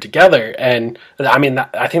 like, put it together. And, I mean,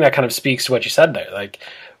 I think that kind of speaks to what you said there. Like,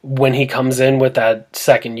 when he comes in with that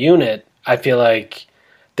second unit, I feel like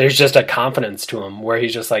there's just a confidence to him where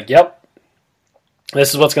he's just like, yep,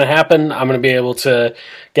 this is what's going to happen. I'm going to be able to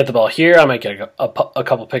get the ball here. I might get a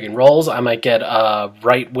couple pick and rolls. I might get a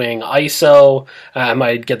right wing ISO. I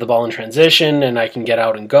might get the ball in transition, and I can get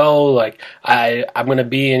out and go. Like I'm going to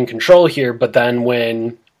be in control here. But then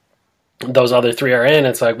when those other three are in,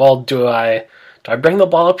 it's like, well, do I bring the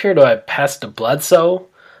ball up here? Do I pass to Bledsoe?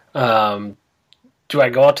 Do I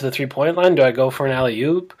go out to the 3-point line? Do I go for an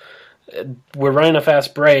alley-oop? We're running a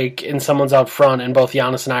fast break, and someone's out front, and both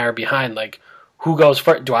Giannis and I are behind. Like, who goes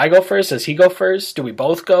first? Do I go first? Does he go first? Do we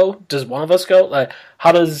both go? Does one of us go? Like,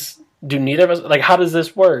 do neither of us, like, how does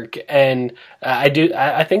this work? And I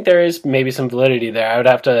think there is maybe some validity there. I would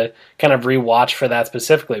have to kind of rewatch for that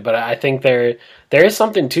specifically, but I think there is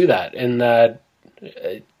something to that in that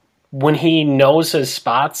when he knows his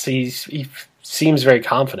spots, he seems very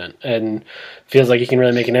confident and feels like he can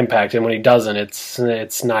really make an impact. And when he doesn't,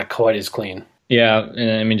 it's not quite as clean. Yeah,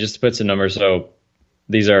 and I mean, just to put some numbers, so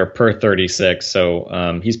these are per 36.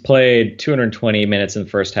 So he's played 220 minutes in the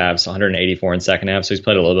first halves, 184 in second half. So he's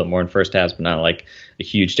played a little bit more in first halves, but not like a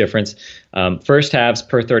huge difference. First halves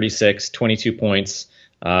per 36, 22 points,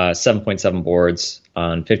 7.7 boards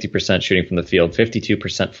on 50% shooting from the field,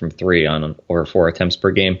 52% from three on or 4 attempts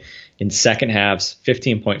per game. In second halves,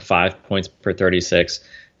 15.5 points per 36,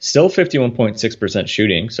 still 51.6%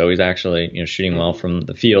 shooting. So he's actually shooting well from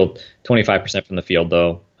the field, 25% from the field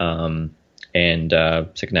though. And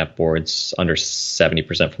second half boards under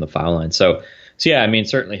 70% from the foul line. So yeah, I mean,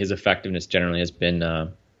 certainly his effectiveness generally has been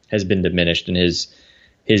diminished, and his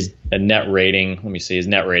net rating. Let me see, his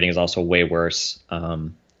net rating is also way worse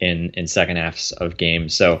in second halves of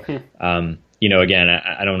games. So again,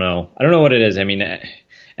 I don't know what it is. I mean,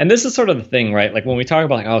 and this is sort of the thing, right? Like when we talk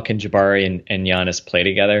about like, can Jabari and Giannis play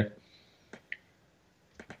together?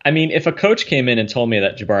 I mean, if a coach came in and told me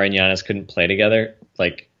that Jabari and Giannis couldn't play together,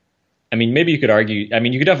 like, I mean, maybe you could argue. I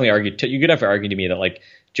mean, you could definitely argue. You could definitely argue to me that like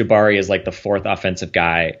Jabari is like the fourth offensive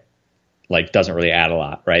guy, like doesn't really add a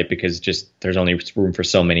lot, right? Because just there's only room for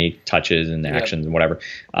so many touches and actions and whatever.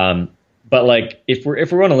 But like if we're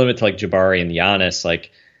going to limit to like Jabari and Giannis,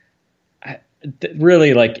 like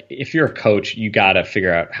really, like if you're a coach, you got to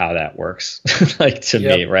figure out how that works. Like to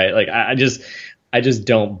me, right? Like I just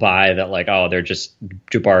don't buy that, like, oh, they're just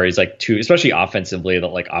Jabari's like too, especially offensively, that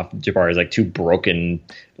like Jabari's like too broken,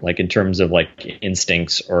 like in terms of like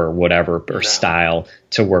instincts or whatever or style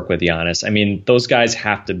to work with Giannis. I mean, those guys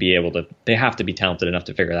have to be they have to be talented enough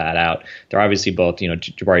to figure that out. They're obviously both,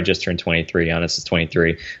 Jabari just turned 23, Giannis is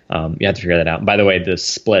 23. You have to figure that out. And by the way, the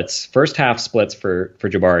splits, first half splits for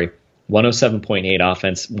Jabari, 107.8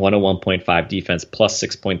 offense, 101.5 defense, plus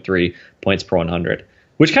 6.3 points per 100.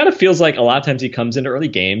 Which kind of feels like a lot of times he comes into early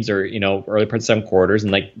games or, early parts of 7 quarters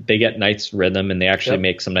and like they get nice rhythm and they actually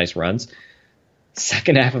make some nice runs.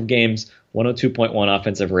 Second half of games, 102.1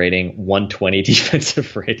 offensive rating, 120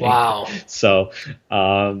 defensive rating. Wow. So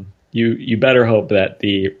you better hope that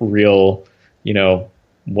the real,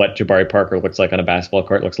 what Jabari Parker looks like on a basketball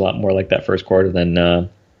court looks a lot more like that first quarter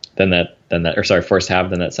first half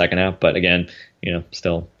than that second half. But again,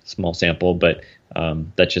 still small sample, but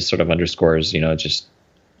that just sort of underscores,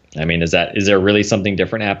 I mean, is there really something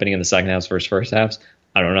different happening in the second halves versus first halves?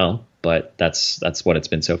 I don't know, but that's what it's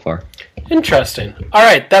been so far. Interesting. All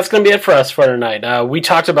right, that's going to be it for us for tonight. We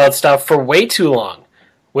talked about stuff for way too long,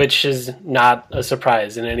 which is not a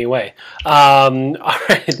surprise in any way. All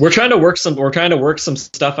right, we're trying to work some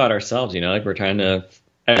stuff out ourselves. Like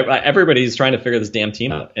everybody's trying to figure this damn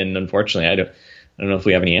team out, and unfortunately, I don't know if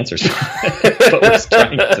we have any answers, but we're just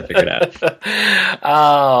trying to figure it out.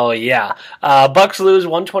 Oh, yeah. Bucks lose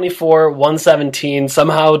 124-117.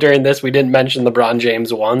 Somehow during this, we didn't mention LeBron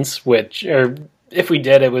James once, if we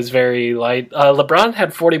did, it was very light. LeBron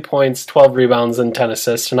had 40 points, 12 rebounds, and 10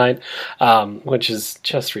 assists tonight, which is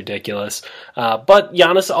just ridiculous. But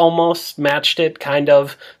Giannis almost matched it, kind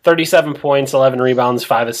of. 37 points, 11 rebounds,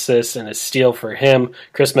 5 assists, and a steal for him.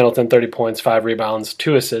 Chris Middleton, 30 points, 5 rebounds,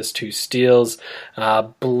 2 assists, 2 steals.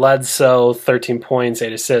 Bledsoe, 13 points,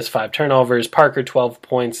 8 assists, 5 turnovers. Parker, 12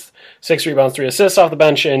 points, 6 rebounds, 3 assists off the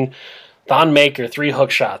bench. And Thon Maker, 3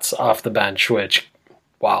 hook shots off the bench, which,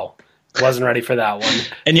 wow. Wasn't ready for that one.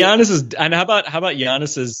 And how about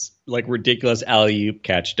Giannis's like ridiculous alley-oop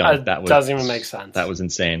catch dunk? That doesn't even make sense. That was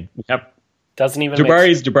insane. Yep. Doesn't even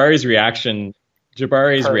Jabari's reaction,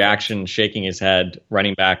 shaking his head,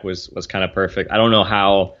 running back was kind of perfect. I don't know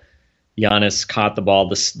how Giannis caught the ball.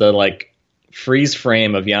 The like freeze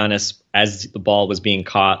frame of Giannis as the ball was being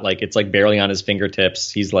caught, like it's like barely on his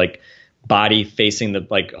fingertips. He's like body facing the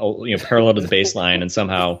parallel to the baseline, and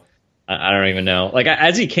somehow. I don't even know. Like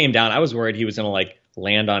as he came down, I was worried he was gonna like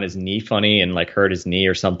land on his knee funny and like hurt his knee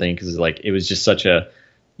or something because like it was just such a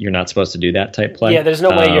you're not supposed to do that type play. Yeah, there's no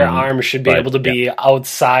way your arm should be able to be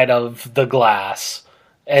outside of the glass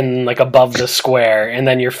and like above the square, and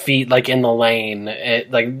then your feet like in the lane.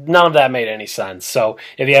 None of that made any sense. So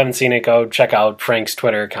if you haven't seen it, go check out Frank's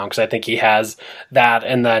Twitter account, because I think he has that,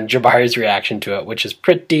 and then Jabari's reaction to it, which is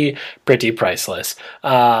pretty priceless.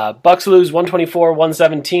 Bucks lose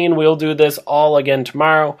 124-117. We'll do this all again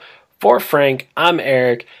tomorrow. For Frank, I'm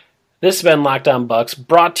Eric. This has been Locked On Bucks,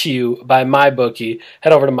 brought to you by MyBookie.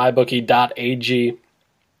 Head over to mybookie.ag.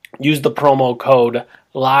 Use the promo code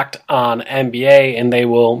LOCKEDONNBA, and they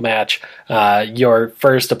will match your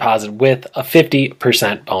first deposit with a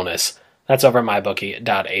 50% bonus. That's over at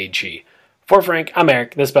mybookie.ag. For Frank, I'm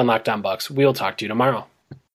Eric. This has been Locked On Bucks. We'll talk to you tomorrow.